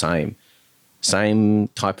look the same. Same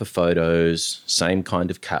type of photos, same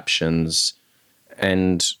kind of captions,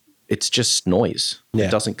 and it's just noise. Yeah.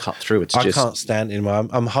 It doesn't cut through. I can't stand it.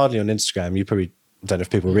 I'm hardly on Instagram. You probably don't know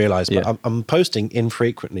if people realise, but I'm posting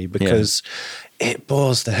infrequently because it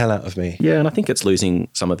bores the hell out of me. Yeah, and I think it's losing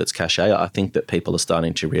some of its cachet. I think that people are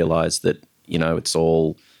starting to realise that, it's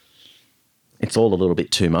all a little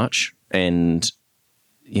bit too much, and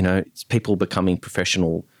it's people becoming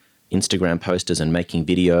professional Instagram posters and making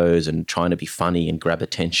videos and trying to be funny and grab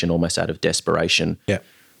attention almost out of desperation. Yeah.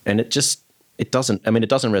 And it doesn't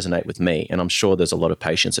resonate with me. And I'm sure there's a lot of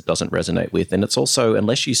patients it doesn't resonate with. And it's also,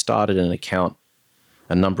 unless you started an account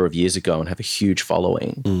a number of years ago and have a huge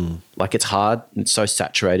following, like it's hard. It's so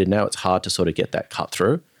saturated now. It's hard to sort of get that cut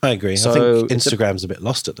through. I agree. So I think Instagram's a bit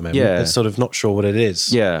lost at the moment. Yeah. It's sort of not sure what it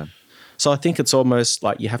is. Yeah. So I think it's almost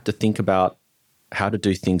like you have to think about how to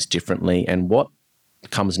do things differently and what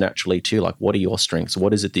comes naturally to you. Like, what are your strengths?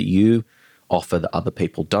 What is it that you offer that other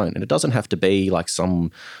people don't? And it doesn't have to be like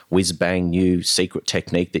some whiz bang new secret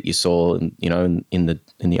technique that you saw, in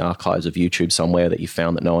the archives of YouTube somewhere that you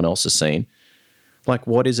found that no one else has seen. Like,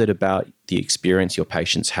 what is it about the experience your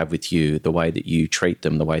patients have with you, the way that you treat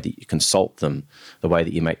them, the way that you consult them, the way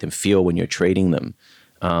that you make them feel when you're treating them,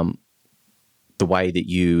 the way that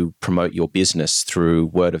you promote your business through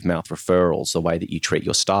word of mouth referrals, the way that you treat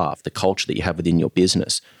your staff, the culture that you have within your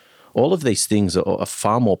business. All of these things are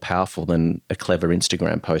far more powerful than a clever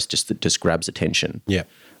Instagram post that just grabs attention. Yeah.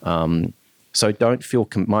 So don't feel,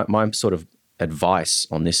 my sort of advice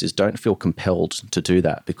on this is, don't feel compelled to do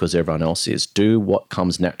that because everyone else is. Do what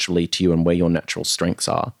comes naturally to you and where your natural strengths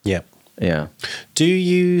are. Yeah. Yeah. Do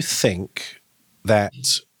you think that...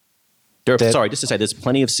 Sorry, just to say, there's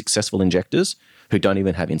plenty of successful injectors who don't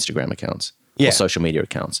even have Instagram accounts or social media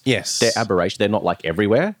accounts. Yes. They're aberration. They're not like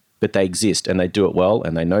everywhere, but they exist and they do it well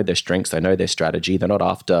and they know their strengths. They know their strategy. They're not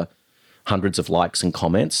after hundreds of likes and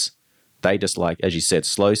comments. They just, like, as you said,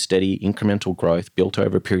 slow, steady, incremental growth built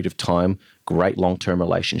over a period of time, great long-term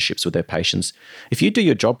relationships with their patients. If you do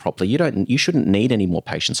your job properly, you shouldn't need any more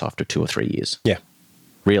patients after 2 or 3 years. Yeah.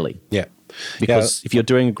 Really. Yeah. Because if you're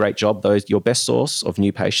doing a great job, your best source of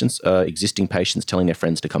new patients are existing patients telling their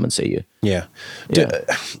friends to come and see you. Yeah.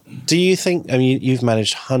 Do you think, I mean, you've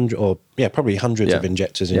managed probably hundreds of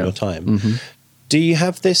injectors in your time. Mm-hmm. Do you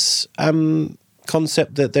have this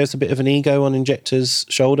concept that there's a bit of an ego on injectors'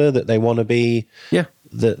 shoulder, that they want to be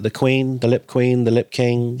the queen, the lip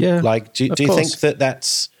king? Yeah. Like, do you think that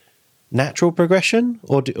that's natural progression,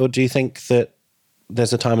 or do you think that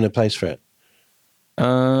there's a time and a place for it?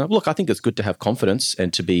 Look, I think it's good to have confidence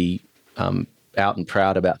and to be out and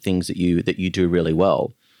proud about things that you do really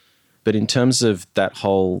well. But in terms of that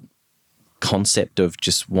whole concept of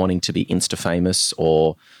just wanting to be Insta-famous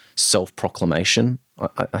or self-proclamation,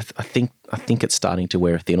 I think it's starting to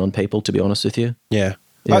wear thin on people, to be honest with you. Yeah.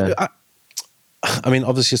 I mean,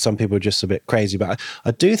 obviously some people are just a bit crazy, but I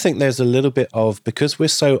do think there's a little bit of, because we're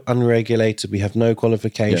so unregulated, we have no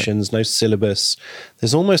qualifications, no syllabus,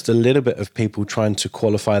 there's almost a little bit of people trying to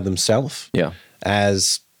qualify themselves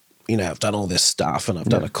as, I've done all this stuff and I've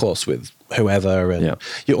done a course with whoever, and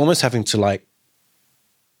you're almost having to like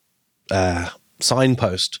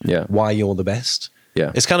signpost why you're the best.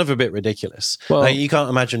 Yeah. It's kind of a bit ridiculous. Well, like, you can't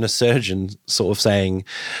imagine a surgeon sort of saying,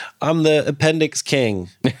 I'm the appendix king.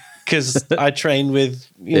 Because I train with,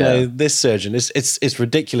 this surgeon. It's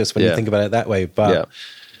ridiculous when you think about it that way. But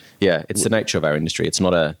it's the nature of our industry. It's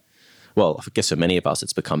not I guess for many of us,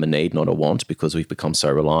 it's become a need, not a want, because we've become so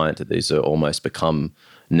reliant that these are almost become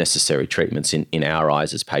necessary treatments in our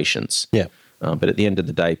eyes as patients. Yeah. But at the end of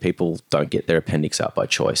the day, people don't get their appendix out by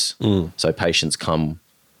choice. So patients come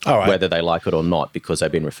whether they like it or not because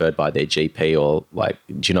they've been referred by their GP or like,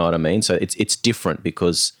 do you know what I mean? So it's different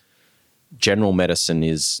because general medicine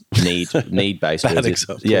is need based. Bad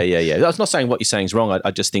example. Yeah. I was not saying what you're saying is wrong.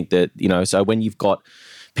 I just think that, so when you've got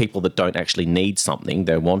people that don't actually need something,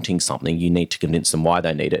 they're wanting something, you need to convince them why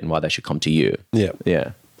they need it and why they should come to you. Yeah.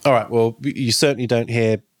 Yeah. All right. Well, you certainly don't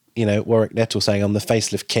hear, Warwick Nettle saying, I'm the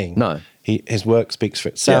facelift king. No. His work speaks for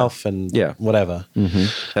itself and whatever. Mm-hmm.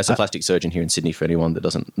 That's a plastic surgeon here in Sydney for anyone that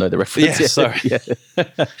doesn't know the reference. Yeah, sorry.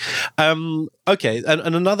 Okay,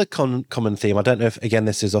 and another common theme, I don't know if, again,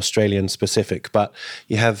 this is Australian specific, but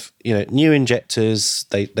you have, new injectors,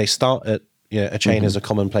 they start at, a chain as a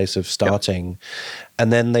common place of starting,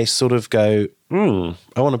 and then they sort of go, I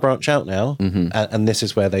want to branch out now, and this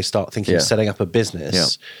is where they start thinking of setting up a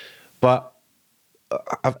business. But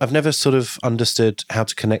I've never sort of understood how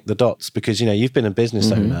to connect the dots because, you've been a business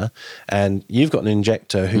owner and you've got an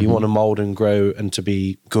injector who you want to mold and grow and to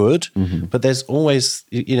be good, but there's always,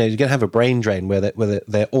 you're going to have a brain drain where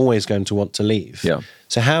they're always going to want to leave. Yeah.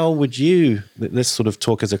 So how would you, let's sort of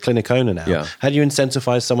talk as a clinic owner now, how do you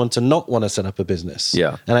incentivize someone to not want to set up a business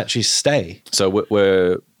and actually stay? So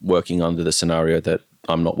we're working under the scenario that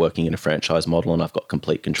I'm not working in a franchise model and I've got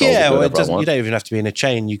complete control of whatever I want. You don't even have to be in a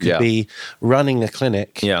chain. You could be running a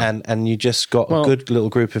clinic and you just got a good little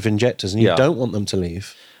group of injectors and you don't want them to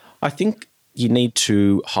leave. I think you need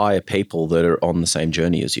to hire people that are on the same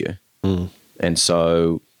journey as you. And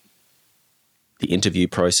so the interview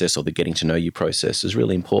process or the getting to know you process is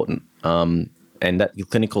really important. And that the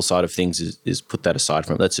clinical side of things is put that aside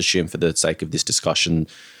from it. Let's assume for the sake of this discussion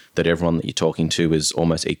that everyone that you're talking to is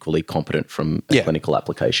almost equally competent from a clinical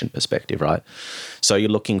application perspective, right? So you're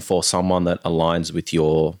looking for someone that aligns with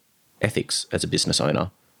your ethics as a business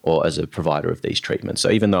owner or as a provider of these treatments.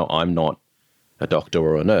 So even though I'm not a doctor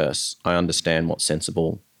or a nurse, I understand what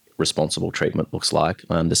sensible, responsible treatment looks like.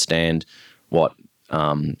 I understand what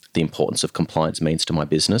the importance of compliance means to my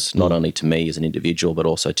business, not only to me as an individual, but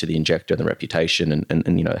also to the injector and the reputation,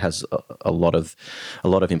 and it has a lot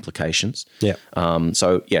of implications. Yeah.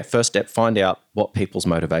 First step, find out what people's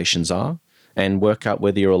motivations are, and work out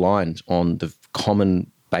whether you're aligned on the common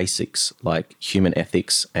basics like human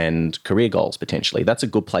ethics and career goals potentially. That's a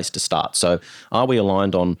good place to start. So, are we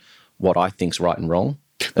aligned on what I think's right and wrong?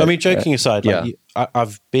 I mean, joking aside,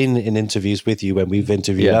 I've been in interviews with you when we've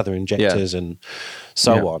interviewed other injectors and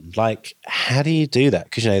so on. Like, how do you do that?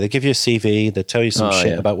 Because, they give you a CV, they tell you some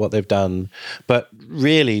shit about what they've done. But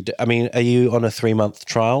really, I mean, are you on a 3-month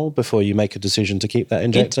trial before you make a decision to keep that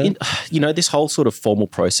injector? This whole sort of formal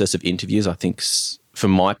process of interviews, I think,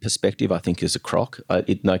 from my perspective, I think is a crock.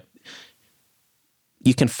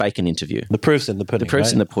 You can fake an interview. The proof's in the pudding. The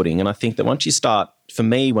proof's in the pudding. And I think that once you start, for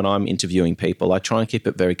me, when I'm interviewing people, I try and keep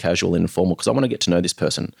it very casual and informal because I want to get to know this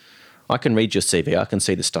person. I can read your CV. I can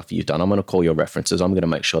see the stuff you've done. I'm going to call your references. I'm going to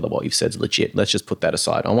make sure that what you've said is legit. Let's just put that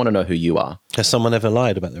aside. I want to know who you are. Has someone ever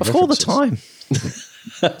lied about their references? All the time.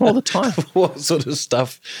 All the time. What sort of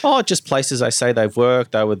stuff? Oh, just places they say they've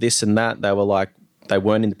worked. They were this and that. They were like, they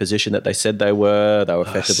weren't in the position that they said they were. They were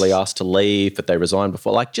effectively asked to leave, but they resigned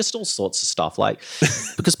before. Like, just all sorts of stuff. Like,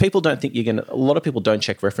 because people don't think a lot of people don't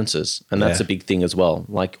check references, and that's a big thing as well.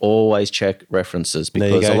 Like, always check references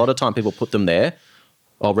because a lot of time people put them there,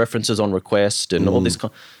 references on request and all this.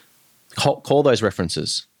 Call those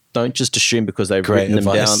references. Don't just assume because they've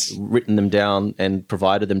written them down and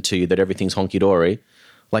provided them to you that everything's honky-dory.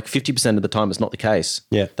 Like 50% of the time, it's not the case.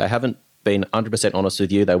 Yeah. They haven't been 100% honest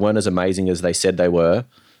with you. They weren't as amazing as they said they were.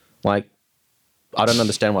 Like, I don't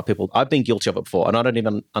understand why I've been guilty of it before, and I don't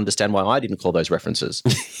even understand why I didn't call those references.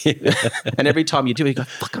 And every time you do, you go,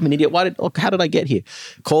 fuck, I'm an idiot. How did I get here?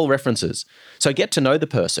 Call references. So get to know the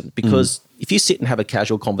person, because if you sit and have a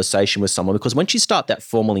casual conversation with someone, because once you start that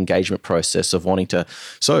formal engagement process of wanting to,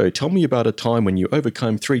 so tell me about a time when you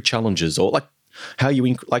overcame 3 challenges, or like how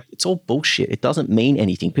you, it's all bullshit. It doesn't mean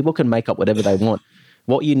anything. People can make up whatever they want.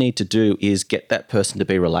 What you need to do is get that person to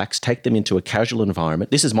be relaxed, take them into a casual environment.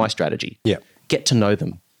 This is my strategy. Yeah. Get to know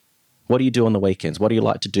them. What do you do on the weekends? What do you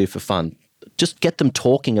like to do for fun? Just get them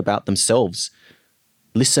talking about themselves.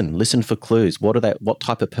 Listen for clues. What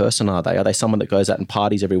type of person are they? Are they someone that goes out and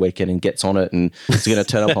parties every weekend and gets on it and is going to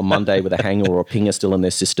turn up on Monday with a hanger or a pinger still in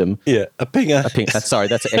their system? Yeah, a pinger. Sorry,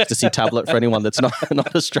 that's an ecstasy tablet for anyone that's not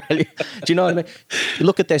Australian. Do you know what I mean? You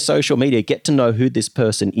look at their social media, get to know who this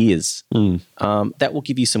person is. That will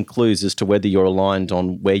give you some clues as to whether you're aligned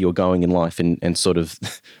on where you're going in life and sort of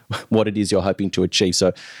what it is you're hoping to achieve.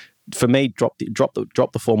 So, for me, drop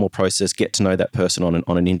the formal process, get to know that person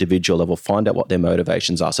on an individual level, find out what their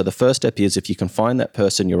motivations are. So the first step is, if you can find that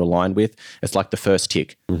person you're aligned with, it's like the first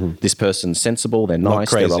tick. This person's sensible, they're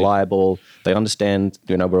nice, they're reliable, they understand,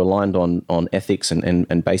 we're aligned on ethics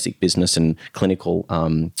and basic business and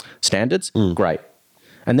clinical standards. Great.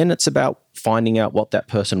 And then it's about finding out what that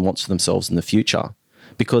person wants for themselves in the future.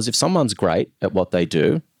 Because if someone's great at what they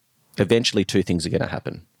do, eventually two things are going to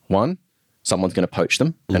happen. One, someone's going to poach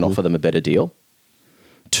them and offer them a better deal.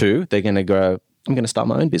 Two, they're going to go, I'm going to start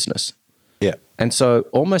my own business. Yeah. And so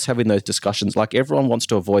almost having those discussions, like everyone wants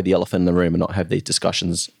to avoid the elephant in the room and not have these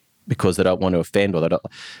discussions because they don't want to offend or they don't.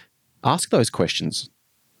 Ask those questions.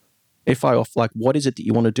 What is it that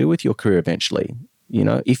you want to do with your career eventually? You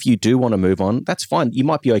know, if you do want to move on, that's fine. You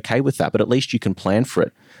might be okay with that, but at least you can plan for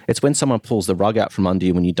it. It's when someone pulls the rug out from under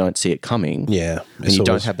you when you don't see it coming. Yeah. And you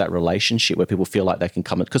don't have that relationship where people feel like they can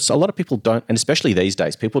come in. Because a lot of people don't, and especially these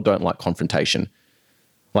days, people don't like confrontation.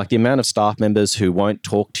 Like the amount of staff members who won't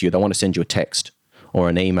talk to you, they want to send you a text or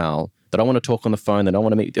an email. They don't want to talk on the phone. They don't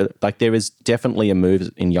want to meet. Like there is definitely a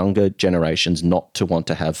move in younger generations not to want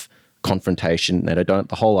to have confrontation. The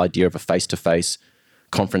whole idea of a face-to-face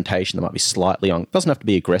confrontation that might be slightly doesn't have to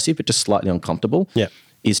be aggressive, but just slightly uncomfortable,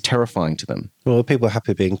 is terrifying to them. Well, people are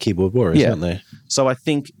happy being keyboard warriors, aren't they? So I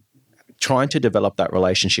think trying to develop that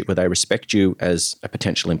relationship where they respect you as a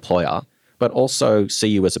potential employer, but also see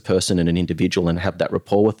you as a person and an individual and have that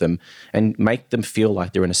rapport with them and make them feel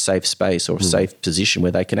like they're in a safe space or a safe position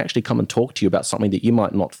where they can actually come and talk to you about something that you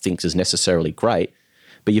might not think is necessarily great,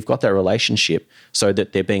 but you've got that relationship so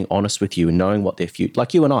that they're being honest with you and knowing what their future,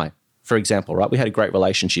 like you and I, for example, right? We had a great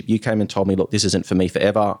relationship. You came and told me, look, this isn't for me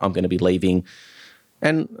forever. I'm going to be leaving.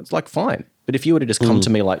 And it's like, fine. But if you were to just come to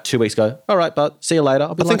me like 2 weeks ago, all right, but see you later.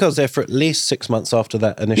 I think I was there for at least 6 months after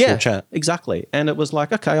that initial chat. Exactly. And it was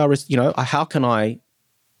like, okay, how can I,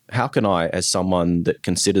 as someone that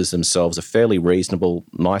considers themselves a fairly reasonable,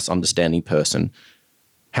 nice, understanding person,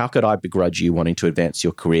 how could I begrudge you wanting to advance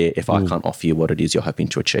your career if I can't offer you what it is you're hoping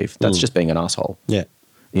to achieve? That's just being an asshole. Yeah.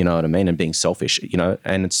 You know what I mean? And being selfish,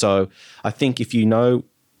 And so I think so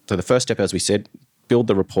the first step, as we said, build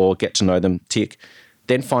the rapport, get to know them, tick,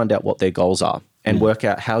 then find out what their goals are and work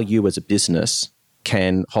out how you as a business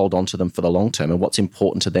can hold on to them for the long term and what's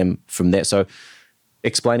important to them from there. So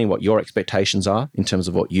explaining what your expectations are in terms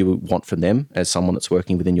of what you want from them as someone that's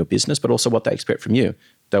working within your business, but also what they expect from you.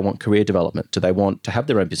 They want career development. Do they want to have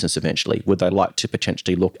their own business eventually? Would they like to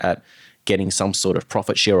potentially look at getting some sort of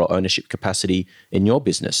profit share or ownership capacity in your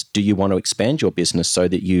business? Do you want to expand your business so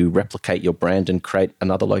that you replicate your brand and create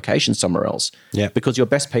another location somewhere else? Yeah. Because your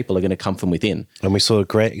best people are going to come from within. And we saw a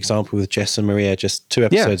great example with Jess and Maria just 2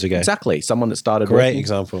 episodes ago. Exactly. Someone that started Great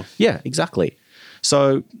example. Yeah, exactly.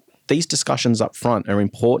 So these discussions up front are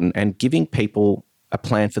important and giving people a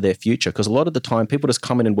plan for their future, because a lot of the time people just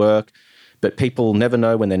come in and work, but people never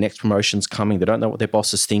know when their next promotion's coming. They don't know what their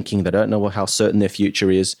boss is thinking. They don't know how certain their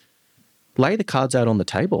future is. Lay the cards out on the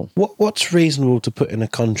table. What's reasonable to put in a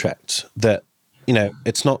contract that,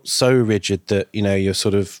 it's not so rigid that, you're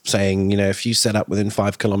sort of saying, if you set up within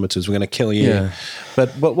 5 kilometers, we're going to kill you. Yeah.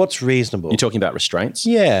 But what's reasonable? You're talking about restraints?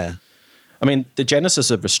 Yeah. I mean, the genesis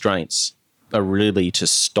of restraints are really to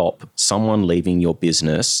stop someone leaving your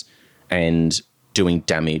business and doing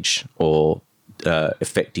damage or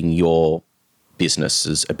affecting your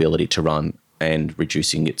business's ability to run and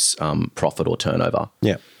reducing its profit or turnover.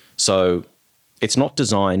 Yeah. So it's not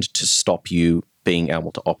designed to stop you being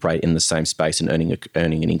able to operate in the same space and earning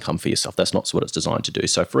an income for yourself. That's not what it's designed to do.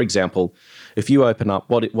 So, for example, if you open up,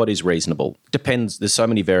 what is reasonable? Depends. There's so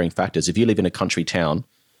many varying factors. If you live in a country town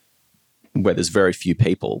where there's very few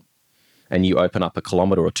people and you open up 1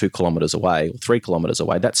 kilometre or 2 kilometres away or 3 kilometres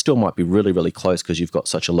away, that still might be really, really close because you've got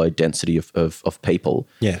such a low density of people.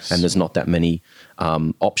 Yes. And there's not that many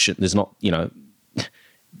options. There's not,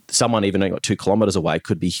 someone even knowing 2 kilometers away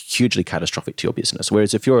could be hugely catastrophic to your business.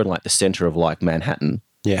 Whereas if you're in like the center of like Manhattan,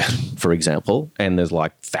 for example, and there's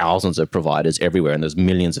like thousands of providers everywhere and there's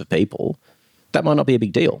millions of people, that might not be a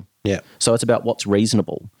big deal. Yeah. So it's about what's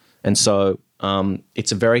reasonable. And so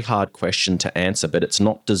it's a very hard question to answer, but it's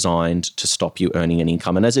not designed to stop you earning an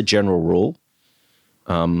income. And as a general rule,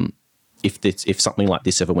 if something like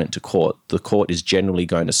this ever went to court, the court is generally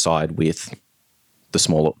going to side with the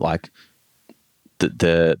smaller, like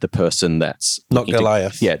the person that's not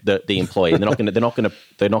Goliath. The employee. And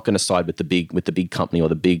they're not going to side with the big company or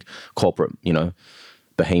the big corporate,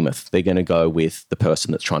 behemoth. They're going to go with the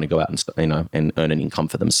person that's trying to go out and earn an income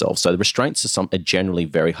for themselves. So the restraints are generally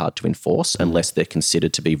very hard to enforce unless they're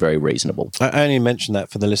considered to be very reasonable. I only mention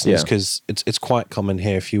that for the listeners because it's quite common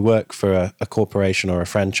here. If you work for a corporation or a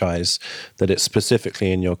franchise, that it's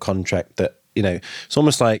specifically in your contract that it's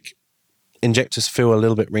almost like injectors feel a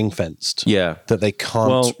little bit ring-fenced. Yeah. That they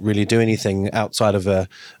can't really do anything outside of a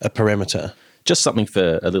perimeter. Just something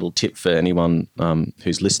for a little tip for anyone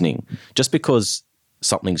who's listening. Just because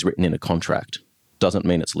something's written in a contract doesn't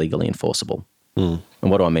mean it's legally enforceable. And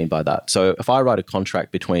what do I mean by that? So if I write a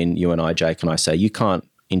contract between you and I, Jake, and I say, you can't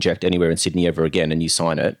inject anywhere in Sydney ever again, and you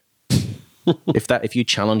sign it, If you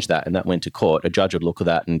challenge that and that went to court, a judge would look at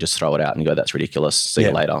that and just throw it out and go, "That's ridiculous. See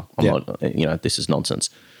you later. This is nonsense."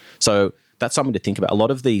 So that's something to think about. A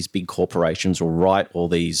lot of these big corporations will write all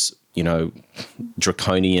these,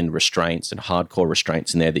 draconian restraints and hardcore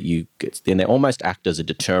restraints in there that you get, and they almost act as a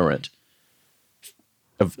deterrent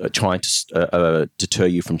of trying to deter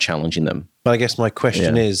you from challenging them. But I guess my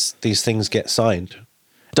question is, these things get signed.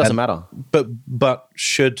 It doesn't matter. But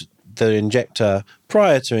should the injector,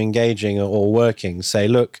 prior to engaging or working, say,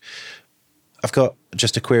 look, I've got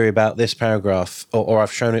just a query about this paragraph, or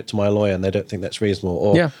I've shown it to my lawyer and they don't think that's reasonable?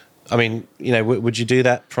 Or, I mean, would you do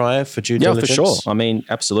that prior for due diligence? Yeah, for sure. I mean,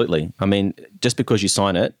 absolutely. I mean, just because you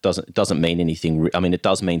sign it doesn't mean anything. I mean, it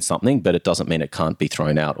does mean something, but it doesn't mean it can't be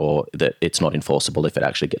thrown out or that it's not enforceable if it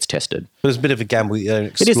actually gets tested. But it's a bit of a gamble. You don't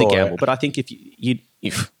explore it is a gamble, but I think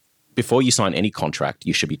if before you sign any contract,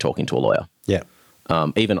 you should be talking to a lawyer. Yeah.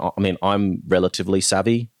 I'm relatively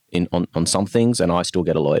savvy on some things, and I still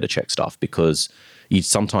get a lawyer to check stuff because you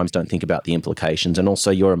sometimes don't think about the implications, and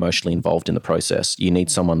also you're emotionally involved in the process. You need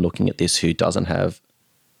someone looking at this who doesn't have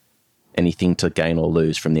anything to gain or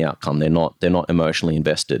lose from the outcome. They're not emotionally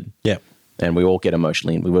invested. Yeah. And we all get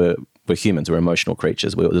emotionally. We're humans. We're emotional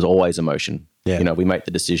creatures. There's always emotion. Yeah. We make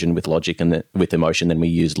the decision with logic and with emotion, then we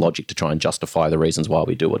use logic to try and justify the reasons why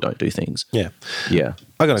we do or don't do things. Yeah. Yeah.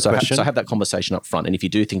 I got a question. So have that conversation up front. And if you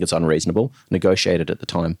do think it's unreasonable, negotiate it at the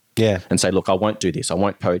time. Yeah. And say, look, I won't do this. I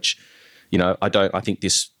won't poach. I think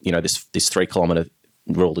this 3 kilometer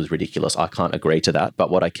rule is ridiculous. I can't agree to that. But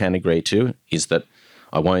what I can agree to is that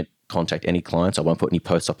I won't contact any clients. I won't put any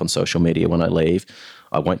posts up on social media when I leave.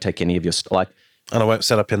 I won't take any of your and I won't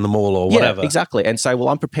set up in the mall or whatever. Yeah, exactly. And say, well,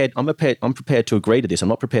 I'm prepared to agree to this. I'm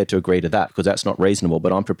not prepared to agree to that because that's not reasonable,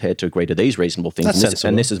 but I'm prepared to agree to these reasonable things.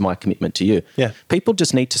 And this is my commitment to you. Yeah. People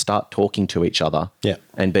just need to start talking to each other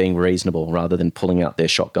and being reasonable rather than pulling out their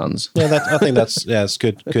shotguns. Yeah, I think it's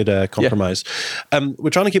good compromise. We're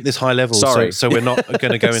trying to keep this high level, so we're not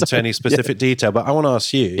going to go into any specific detail, but I want to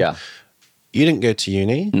ask you. Yeah. You didn't go to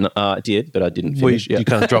uni? No, I did, but I didn't finish. You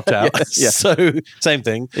kind of dropped out. So, same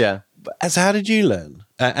thing. Yeah. So how did you learn?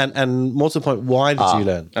 And more to the point, why did you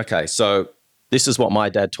learn? Okay, so this is what my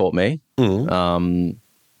dad taught me.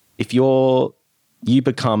 If you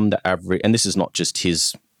become the average, and this is not just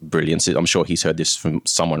his brilliance, I'm sure he's heard this from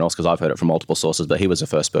someone else because I've heard it from multiple sources, but he was the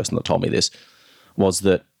first person that told me this, was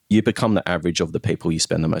that you become the average of the people you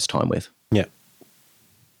spend the most time with. Yeah.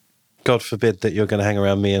 God forbid that you're going to hang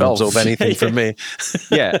around me and absorb anything from me.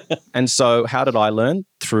 Yeah. And so how did I learn?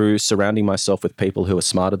 Through surrounding myself with people who are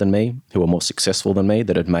smarter than me, who are more successful than me,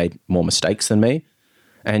 that had made more mistakes than me.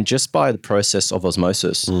 And just by the process of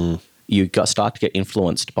osmosis, you start to get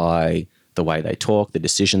influenced by the way they talk, the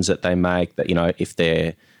decisions that they make, that,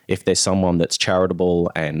 if they're someone that's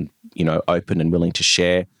charitable and, open and willing to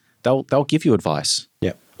share, they'll give you advice.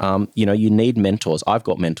 Yeah. You need mentors. I've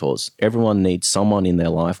got mentors. Everyone needs someone in their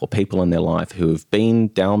life or people in their life who have been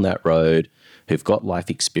down that road, who've got life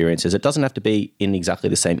experiences. It doesn't have to be in exactly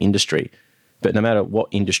the same industry, but no matter what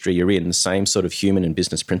industry you're in, the same sort of human and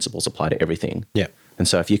business principles apply to everything. Yeah. And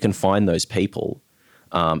so if you can find those people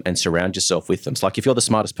and surround yourself with them, it's like if you're the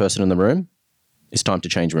smartest person in the room, it's time to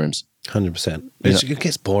change rooms. 100%. It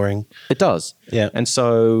gets boring. It does. Yeah. And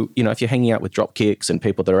so, if you're hanging out with dropkicks and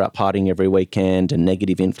people that are out partying every weekend and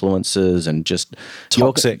negative influences and just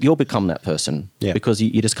toxic, you'll become that person because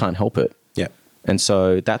you just can't help it. Yeah. And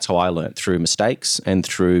so that's how I learned, through mistakes and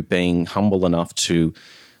through being humble enough to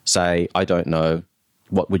say, I don't know,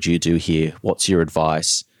 what would you do here? What's your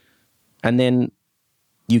advice? And then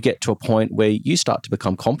you get to a point where you start to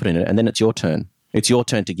become competent in it, and then it's your turn. It's your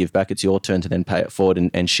turn to give back. It's your turn to then pay it forward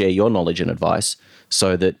and share your knowledge and advice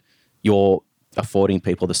so that you're affording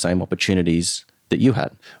people the same opportunities that you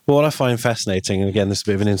had. Well, what I find fascinating, and again, this is a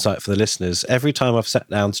bit of an insight for the listeners, every time I've sat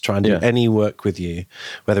down to try and do any work with you,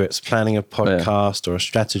 whether it's planning a podcast or a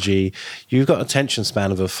strategy, you've got an attention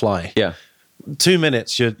span of a fly. Yeah. 2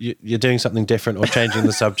 minutes, you're doing something different or changing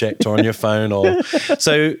the subject or on your phone, or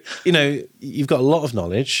so you've got a lot of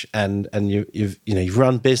knowledge and you've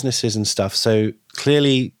run businesses and stuff. So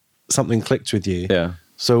clearly something clicked with you. Yeah.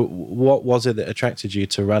 So what was it that attracted you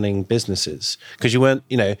to running businesses? Because you weren't,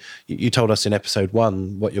 you told us in episode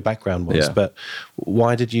 1 what your background was, but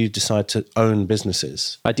why did you decide to own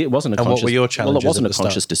businesses? It wasn't a conscious. What were your challenges? Well, it wasn't a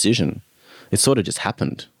conscious decision. It sort of just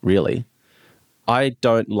happened, really. I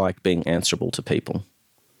don't like being answerable to people.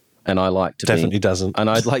 And I like to definitely doesn't. And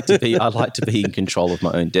I'd like to be in control of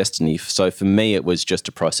my own destiny. So for me, it was just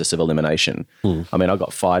a process of elimination. I mean, I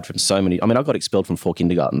got fired from so many. I mean, I got expelled from 4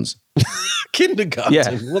 kindergartens. Kindergarten?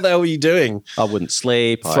 Yeah. What the hell were you doing? I wouldn't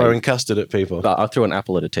sleep. Throwing custard at people. I threw an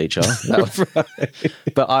apple at a teacher.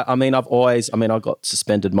 But I mean, I got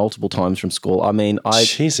suspended multiple times from school. I mean,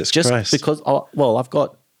 Jesus Christ. Because, I've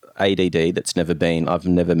got ADD I've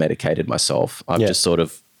never medicated myself. I've just sort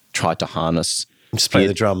of tried to harness. Just play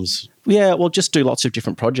the drums. Yeah, well, just do lots of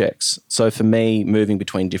different projects. So for me, moving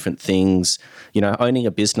between different things, owning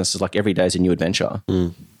a business is like every day is a new adventure.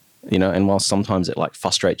 And while sometimes it like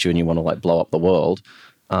frustrates you and you want to like blow up the world,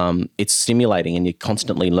 it's stimulating and you're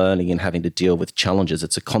constantly learning and having to deal with challenges.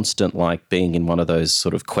 It's a constant like being in one of those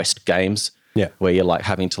sort of quest games. Yeah. Where you're like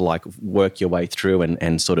having to like work your way through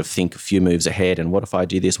and sort of think a few moves ahead and what if I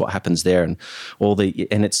do this, what happens there, and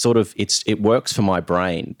it works for my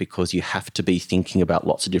brain because you have to be thinking about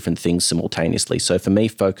lots of different things simultaneously. So for me,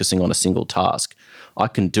 focusing on a single task, I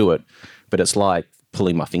can do it, but it's like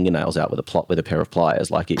pulling my fingernails out with a pair of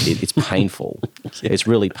pliers. Like it's painful. Yeah. It's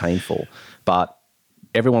really painful. But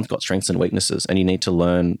everyone's got strengths and weaknesses, and you need to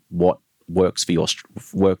learn what works for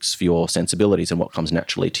your sensibilities and what comes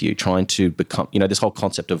naturally to you. Trying to become, this whole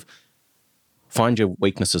concept of find your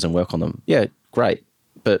weaknesses and work on them. Yeah, great.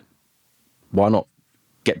 But why not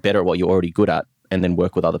get better at what you're already good at and then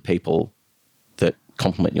work with other people that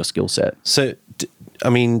complement your skill set? So,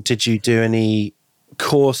 did you do any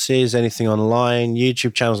courses, anything online,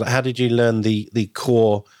 YouTube channels? How did you learn the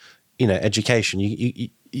core, education?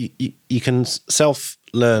 You can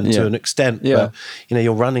self-learn to an extent, but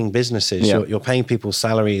you're running businesses, you're paying people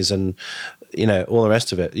salaries, and all the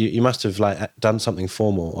rest of it. You must have like done something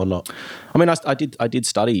formal or not? I mean, I did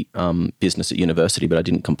study business at university, but I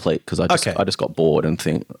didn't complete because I just got bored and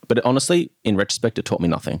think. But honestly, in retrospect, it taught me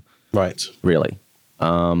nothing. Right. Really,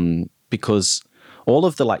 because all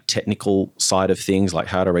of the like technical side of things, like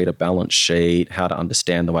how to read a balance sheet, how to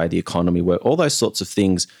understand the way the economy works, all those sorts of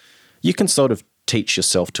things, you can sort of teach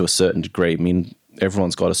yourself to a certain degree. I mean,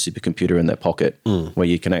 everyone's got a supercomputer in their pocket where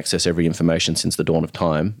you can access every information since the dawn of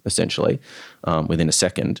time, essentially, within a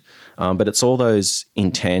second. But it's all those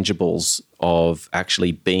intangibles of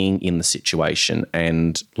actually being in the situation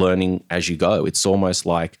and learning as you go. It's almost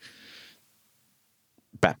like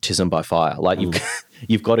baptism by fire. Like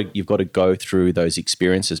you've got to go through those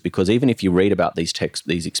experiences, because even if you read about these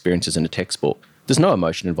experiences in a textbook, there's no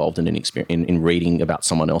emotion involved in reading about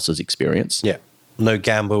someone else's experience. Yeah. No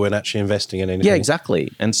gamble in actually investing in anything. Yeah,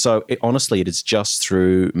 exactly. And so honestly, it is just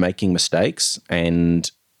through making mistakes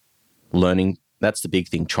and learning. That's the big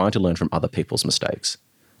thing, trying to learn from other people's mistakes,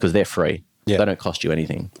 because they're free. Yeah. They don't cost you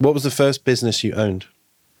anything. What was the first business you owned?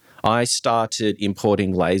 I started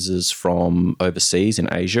importing lasers from overseas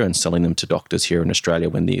in Asia and selling them to doctors here in Australia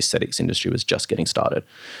when the aesthetics industry was just getting started.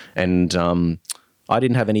 And I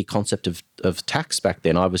didn't have any concept of tax back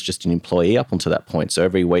then. I was just an employee up until that point. So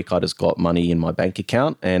every week I just got money in my bank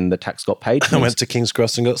account and the tax got paid. I went to King's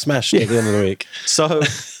Cross and got smashed at the end of the week. So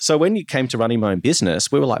when it came to running my own business,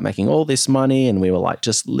 we were like making all this money and we were like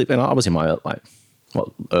just living. I was in my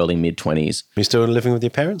early mid-20s. Were you still living with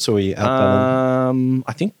your parents, or were you out?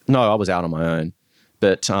 I think, no, I was out on my own.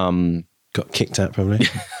 But got kicked out probably.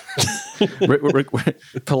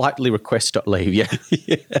 Politely request leave, yeah.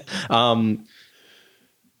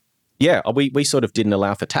 We sort of didn't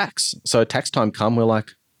allow for tax. So tax time come, we're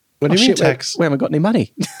like, what do you mean tax? We haven't got any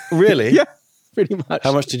money. Really? Yeah, pretty much.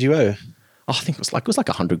 How much did you owe? I think it was like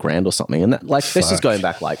 $100,000 or something. And that this is going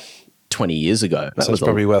back like 20 years ago. That was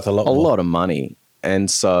probably worth a lot more. A lot of money.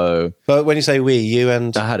 And so... But when you say we, you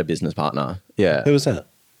and... I had a business partner, yeah. Who was that?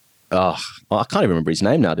 Oh, well, I can't even remember his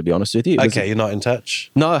name now, to be honest with you. Okay, you're not in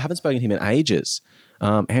touch? No, I haven't spoken to him in ages.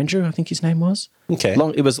 Andrew, I think his name was. Okay.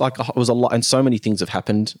 It was a lot, and so many things have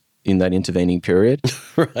happened in that intervening period.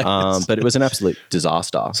 Right. But it was an absolute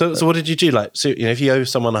disaster. So what did you do? Like, so, if you owe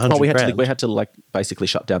someone $100,000... we had to like basically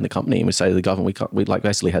shut down the company, and we say to the government, we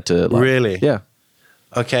basically had to... Like, really? Yeah.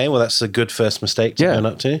 Okay, well, that's a good first mistake to own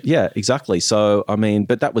up to. Yeah, exactly. So, I mean,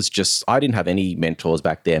 but that was just, I didn't have any mentors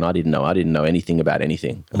back then. I didn't know anything about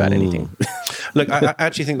anything. Look, I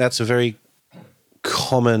actually think that's a very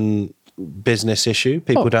common business issue.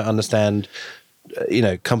 People don't understand,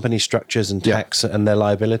 company structures and tax and their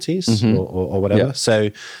liabilities or whatever. Yeah.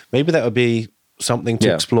 So maybe that would be something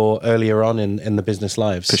to explore earlier on in the business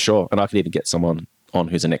lives. For sure. And I could even get someone on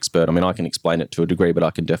who's an expert. I mean, I can explain it to a degree, but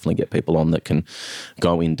I can definitely get people on that can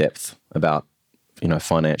go in depth about,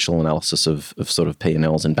 financial analysis of sort of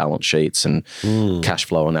P&Ls and balance sheets and cash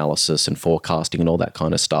flow analysis and forecasting and all that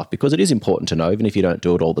kind of stuff, because it is important to know, even if you don't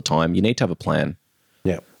do it all the time, you need to have a plan.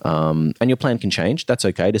 Yeah. And your plan can change. That's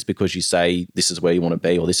okay. Just because you say this is where you want to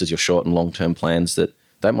be or this is your short and long-term plans, that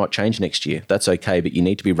might change next year. That's okay, but you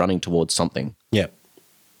need to be running towards something. Yeah.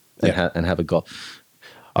 And have a goal.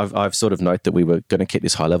 I've sort of noted that we were going to keep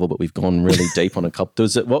this high level, but we've gone really deep on a couple.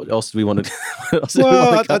 What else do we want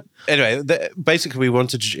to? Anyway, basically, we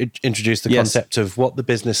wanted to introduce the concept of what the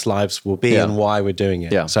business lives will be and why we're doing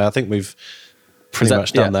it. Yeah. So I think we've pretty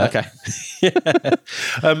much done that. Okay.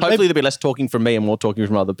 Hopefully, there'll be less talking from me and more talking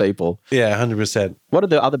from other people. Yeah, 100%. What are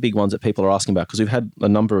the other big ones that people are asking about? Because we've had a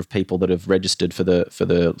number of people that have registered for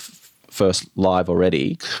the first live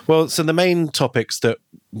already. Well, so the main topics that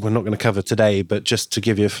we're not going to cover today, but just to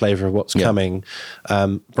give you a flavour of what's coming,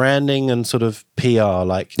 branding and sort of PR,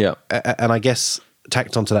 and I guess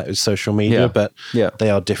tacked onto that is social media, but they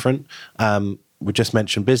are different. We just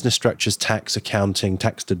mentioned business structures, tax, accounting,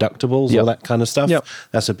 tax deductibles, all that kind of stuff.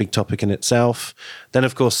 That's a big topic in itself. Then,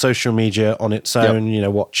 of course, social media on its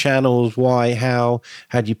own, what channels, why, how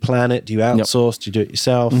do you plan it? Do you outsource? Do you do it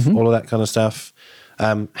yourself? All of that kind of stuff.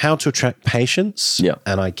 How to attract patients.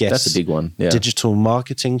 And I guess that's a big one. Digital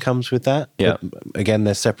marketing comes with that. Again,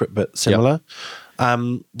 they're separate but similar.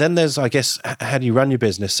 Then there's, I guess, how do you run your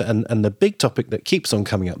business? And the big topic that keeps on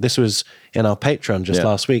coming up, this was in our Patreon just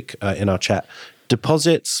last week in our chat,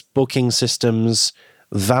 deposits, booking systems,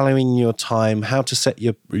 valuing your time, how to set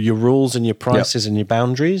your rules and your prices and your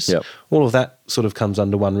boundaries. All of that sort of comes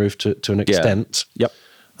under one roof to an extent.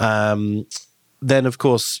 Then, of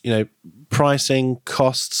course, pricing,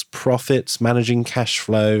 costs, profits, managing cash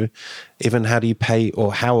flow, even how do you pay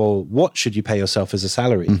or what should you pay yourself as a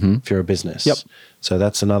salary if you're a business. So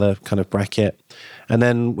that's another kind of bracket. And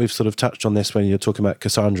then we've sort of touched on this when you're talking about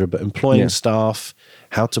Cassandra, but employing staff,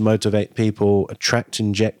 how to motivate people, attract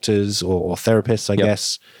injectors or therapists, I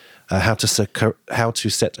guess, how to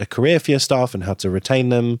set a career for your staff and how to retain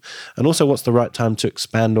them, and also what's the right time to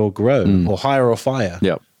expand or grow or hire or fire.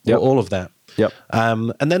 All of that.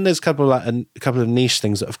 And then there's a couple of niche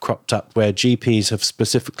things that have cropped up where GPs have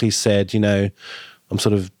specifically said, I'm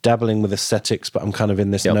sort of dabbling with aesthetics, but I'm kind of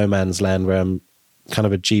in this no man's land where I'm kind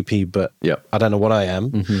of a GP, but I don't know what I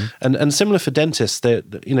am. And similar for dentists,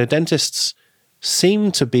 dentists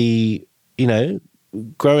seem to be,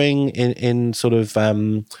 growing in sort of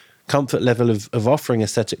comfort level of offering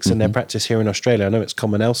aesthetics in their practice here in Australia. I know it's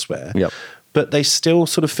common elsewhere, but they still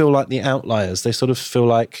sort of feel like the outliers. They sort of feel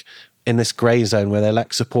like in this grey zone where they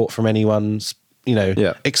lack support from anyone,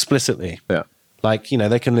 explicitly. Like,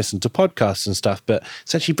 they can listen to podcasts and stuff, but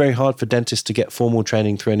it's actually very hard for dentists to get formal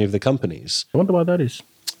training through any of the companies. I wonder why that is.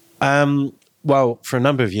 Well, for a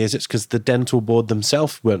number of years, it's because the dental board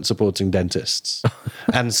themselves weren't supporting dentists.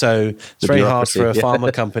 And so it's very hard for a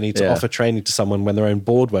pharma company to offer training to someone when their own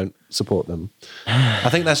board won't support them. I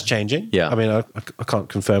think that's changing. I mean, I can't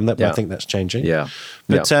confirm that, but I think that's changing.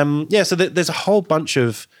 But so there's a whole bunch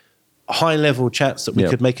of high-level chats that we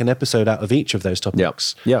could make an episode out of each of those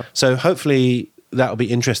topics. So hopefully that'll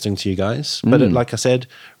be interesting to you guys. But like I said,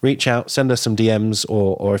 reach out, send us some DMs,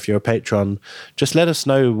 or if you're a patron, just let us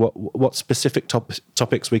know what specific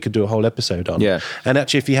topics we could do a whole episode on. And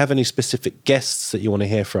actually, if you have any specific guests that you want to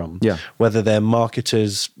hear from, whether they're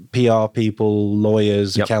marketers, PR people,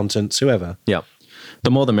 lawyers, accountants, whoever.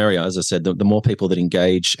 The more the merrier, as I said, the more people that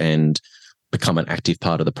engage and become an active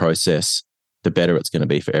part of the process, the better it's going to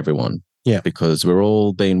be for everyone. Because we're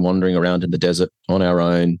all been wandering around in the desert on our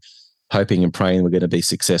own, hoping and praying we're going to be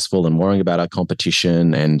successful and worrying about our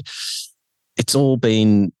competition. And it's all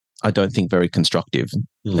been, I don't think, very constructive.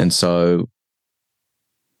 And so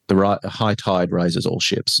the high tide raises all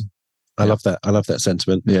ships. I love that. I love that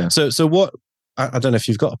sentiment. So what, I don't know if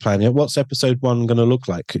you've got a plan yet. What's episode 1 going to look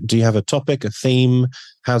like? Do you have a topic, a theme?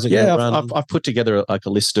 How's it going to run? I've put together like a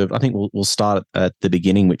list of, I think we'll start at the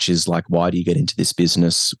beginning, which is like, why do you get into this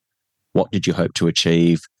business? What did you hope to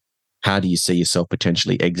achieve? How do you see yourself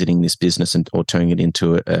potentially exiting this business or turning it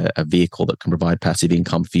into a vehicle that can provide passive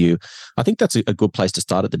income for you? I think that's a good place to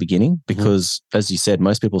start at the beginning because, as you said,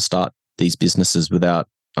 most people start these businesses without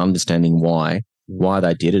understanding why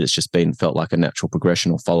they did it. It's just felt like a natural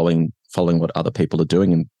progression or following what other people are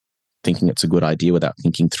doing and thinking it's a good idea without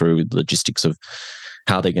thinking through the logistics of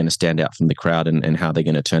how they're going to stand out from the crowd and how they're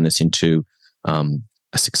going to turn this into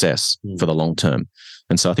a success for the long term.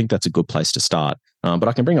 And so I think that's a good place to start. But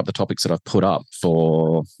I can bring up the topics that I've put up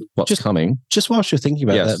for what's coming. Just whilst you're thinking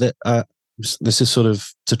about that, this is sort of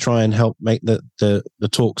to try and help make the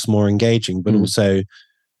talks more engaging, but also,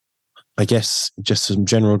 I guess, just some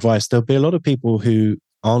general advice. There'll be a lot of people who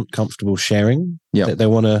aren't comfortable sharing. They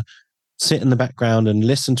want to sit in the background and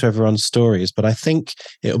listen to everyone's stories. But I think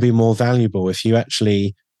it'll be more valuable if you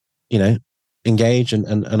actually, engage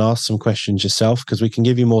and ask some questions yourself, because we can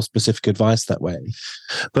give you more specific advice that way.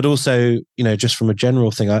 But also, just from a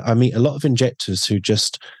general thing, I meet a lot of injectors who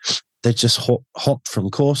just hop from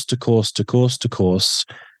course to course to course to course,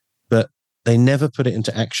 but they never put it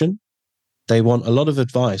into action. They want a lot of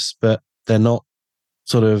advice, but they're not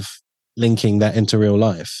sort of linking that into real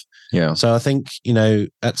life. Yeah. So I think,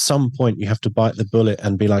 at some point you have to bite the bullet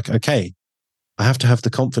and be like, okay, I have to have the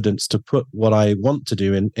confidence to put what I want to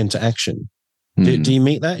do into action. Do you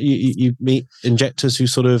meet that? You meet injectors who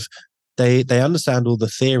sort of, they understand all the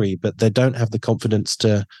theory, but they don't have the confidence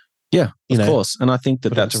to. Yeah, of course. And I think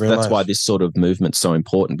that's why this sort of movement's so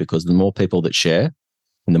important, because the more people that share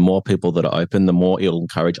and the more people that are open, the more it'll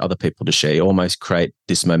encourage other people to share. You almost create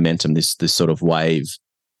this momentum, this sort of wave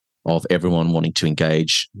of everyone wanting to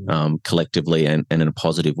engage collectively and in a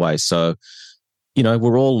positive way. So,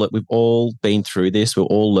 we've all been through this. We're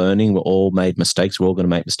all learning. We're all made mistakes. We're all going to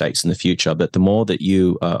make mistakes in the future. But the more that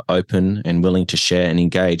you are open and willing to share and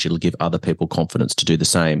engage, it'll give other people confidence to do the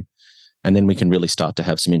same. And then we can really start to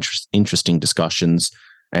have some interesting discussions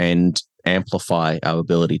and amplify our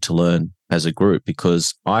ability to learn as a group,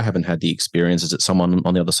 because I haven't had the experiences that someone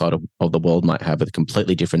on the other side of the world might have with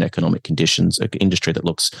completely different economic conditions, an industry that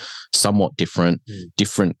looks somewhat different,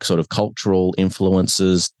 different sort of cultural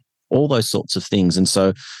influences, all those sorts of things. And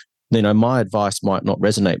so, my advice might not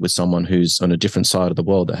resonate with someone who's on a different side of the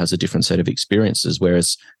world that has a different set of experiences,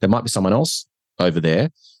 whereas there might be someone else over there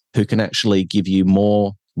who can actually give you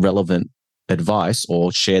more relevant advice or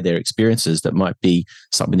share their experiences that might be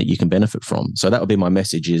something that you can benefit from. So that would be my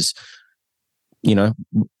message is,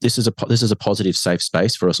 this is a positive, safe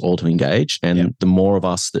space for us all to engage. And the more of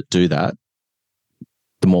us that do that,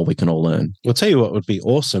 the more we can all learn. I'll tell you what would be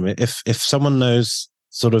awesome. If someone knows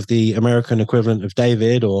sort of the American equivalent of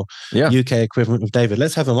David or UK equivalent of David,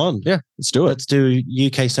 let's have them on. Yeah, let's do it. Let's do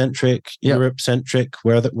UK-centric, Europe-centric,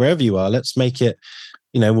 wherever you are. Let's make it,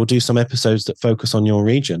 we'll do some episodes that focus on your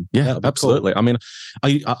region. Yeah, absolutely. Cool. I mean,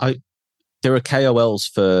 I there are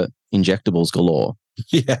KOLs for injectables galore.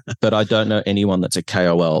 Yeah. But I don't know anyone that's a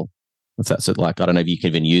KOL. If that's I don't know if you can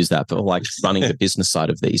even use that, but like running the business side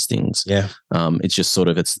of these things. Yeah. It's just sort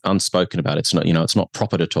of, it's unspoken about. It's not, it's not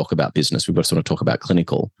proper to talk about business. We've got to sort of talk about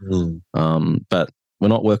clinical. But we're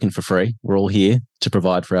not working for free. We're all here to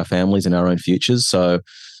provide for our families and our own futures. So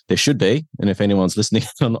there should be, and if anyone's listening,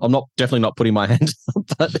 I'm definitely not putting my hand up,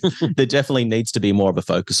 but there definitely needs to be more of a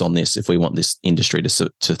focus on this if we want this industry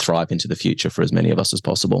to thrive into the future for as many of us as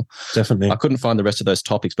possible. Definitely. I couldn't find the rest of those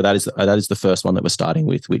topics, but that is the first one that we're starting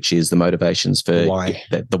with, which is the motivations for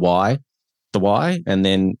the why, and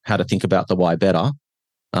then how to think about the why better.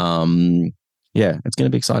 It's going to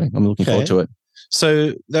be exciting. I'm looking forward to it.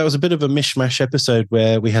 So that was a bit of a mishmash episode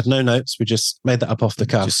where we had no notes. We just made that up off the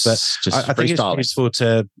cuff. I think it's useful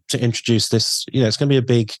to introduce this. It's going to be a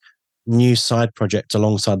big new side project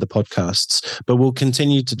alongside the podcasts, but we'll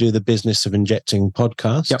continue to do the Business of Injecting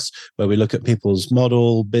podcasts where we look at people's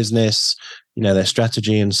model, business, their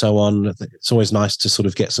strategy and so on. It's always nice to sort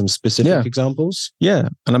of get some specific examples. Yeah.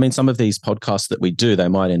 And I mean, some of these podcasts that we do, they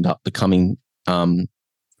might end up becoming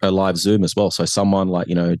a live Zoom as well. So someone like,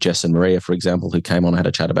 Jess and Maria, for example, who came on and had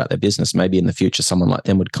a chat about their business, maybe in the future, someone like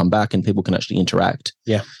them would come back and people can actually interact.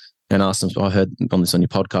 Yeah. And ask them, I heard on your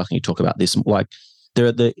podcast and you talk about this. Like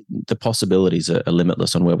the possibilities are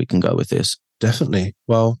limitless on where we can go with this. Definitely.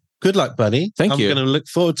 Well, good luck, buddy. Thank you. I'm going to look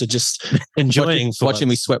forward to just enjoying watching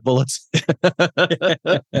me sweat bullets.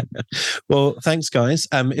 Well, thanks, guys.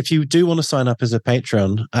 If you do want to sign up as a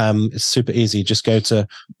Patreon, it's super easy. Just go to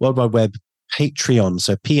World Wide Web Patreon,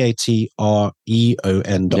 so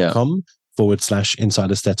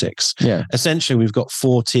patreon.com/Inside Aesthetics. Yeah. Essentially, we've got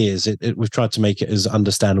 4 tiers. We've tried to make it as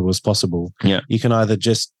understandable as possible. Yeah. You can either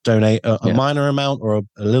just donate a minor amount or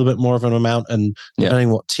a little bit more of an amount, and depending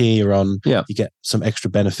what tier you're on, you get some extra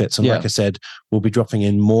benefits. And like I said, we'll be dropping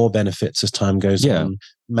in more benefits as time goes on.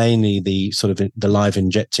 Mainly the sort of the live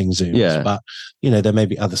injecting Zooms, but there may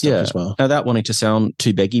be other stuff as well. Now, without wanting to sound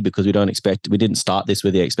too beggy, because we didn't start this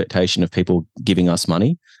with the expectation of people giving us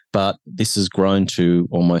money, but this has grown to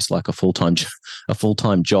almost like a full-time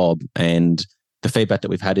job. And the feedback that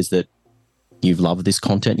we've had is that you've loved this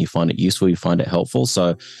content, you find it useful, you find it helpful.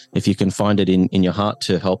 So if you can find it in your heart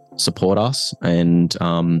to help support us and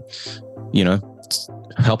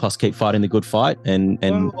help us keep fighting the good fight, and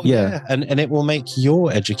it will make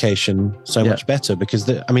your education so much better, because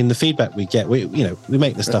the feedback we get, we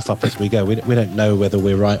make the stuff up as we go. We don't know whether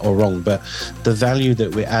we're right or wrong, but the value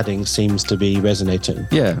that we're adding seems to be resonating.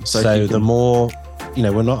 So the more,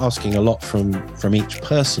 we're not asking a lot from each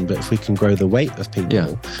person, but if we can grow the weight of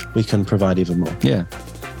people, we can provide even more.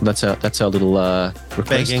 That's our little request.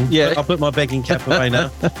 Begging. Yeah. I'll put my begging cap away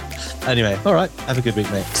now. Anyway. All right. Have a good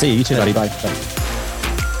week, mate. See you too, buddy. Bye.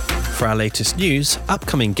 For our latest news,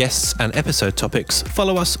 upcoming guests and episode topics,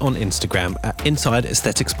 follow us on Instagram at Inside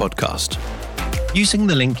Aesthetics Podcast. Using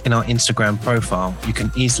the link in our Instagram profile, you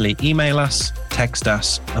can easily email us, text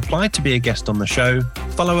us, apply to be a guest on the show,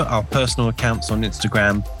 follow our personal accounts on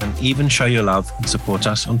Instagram, and even show your love and support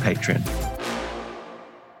us on Patreon.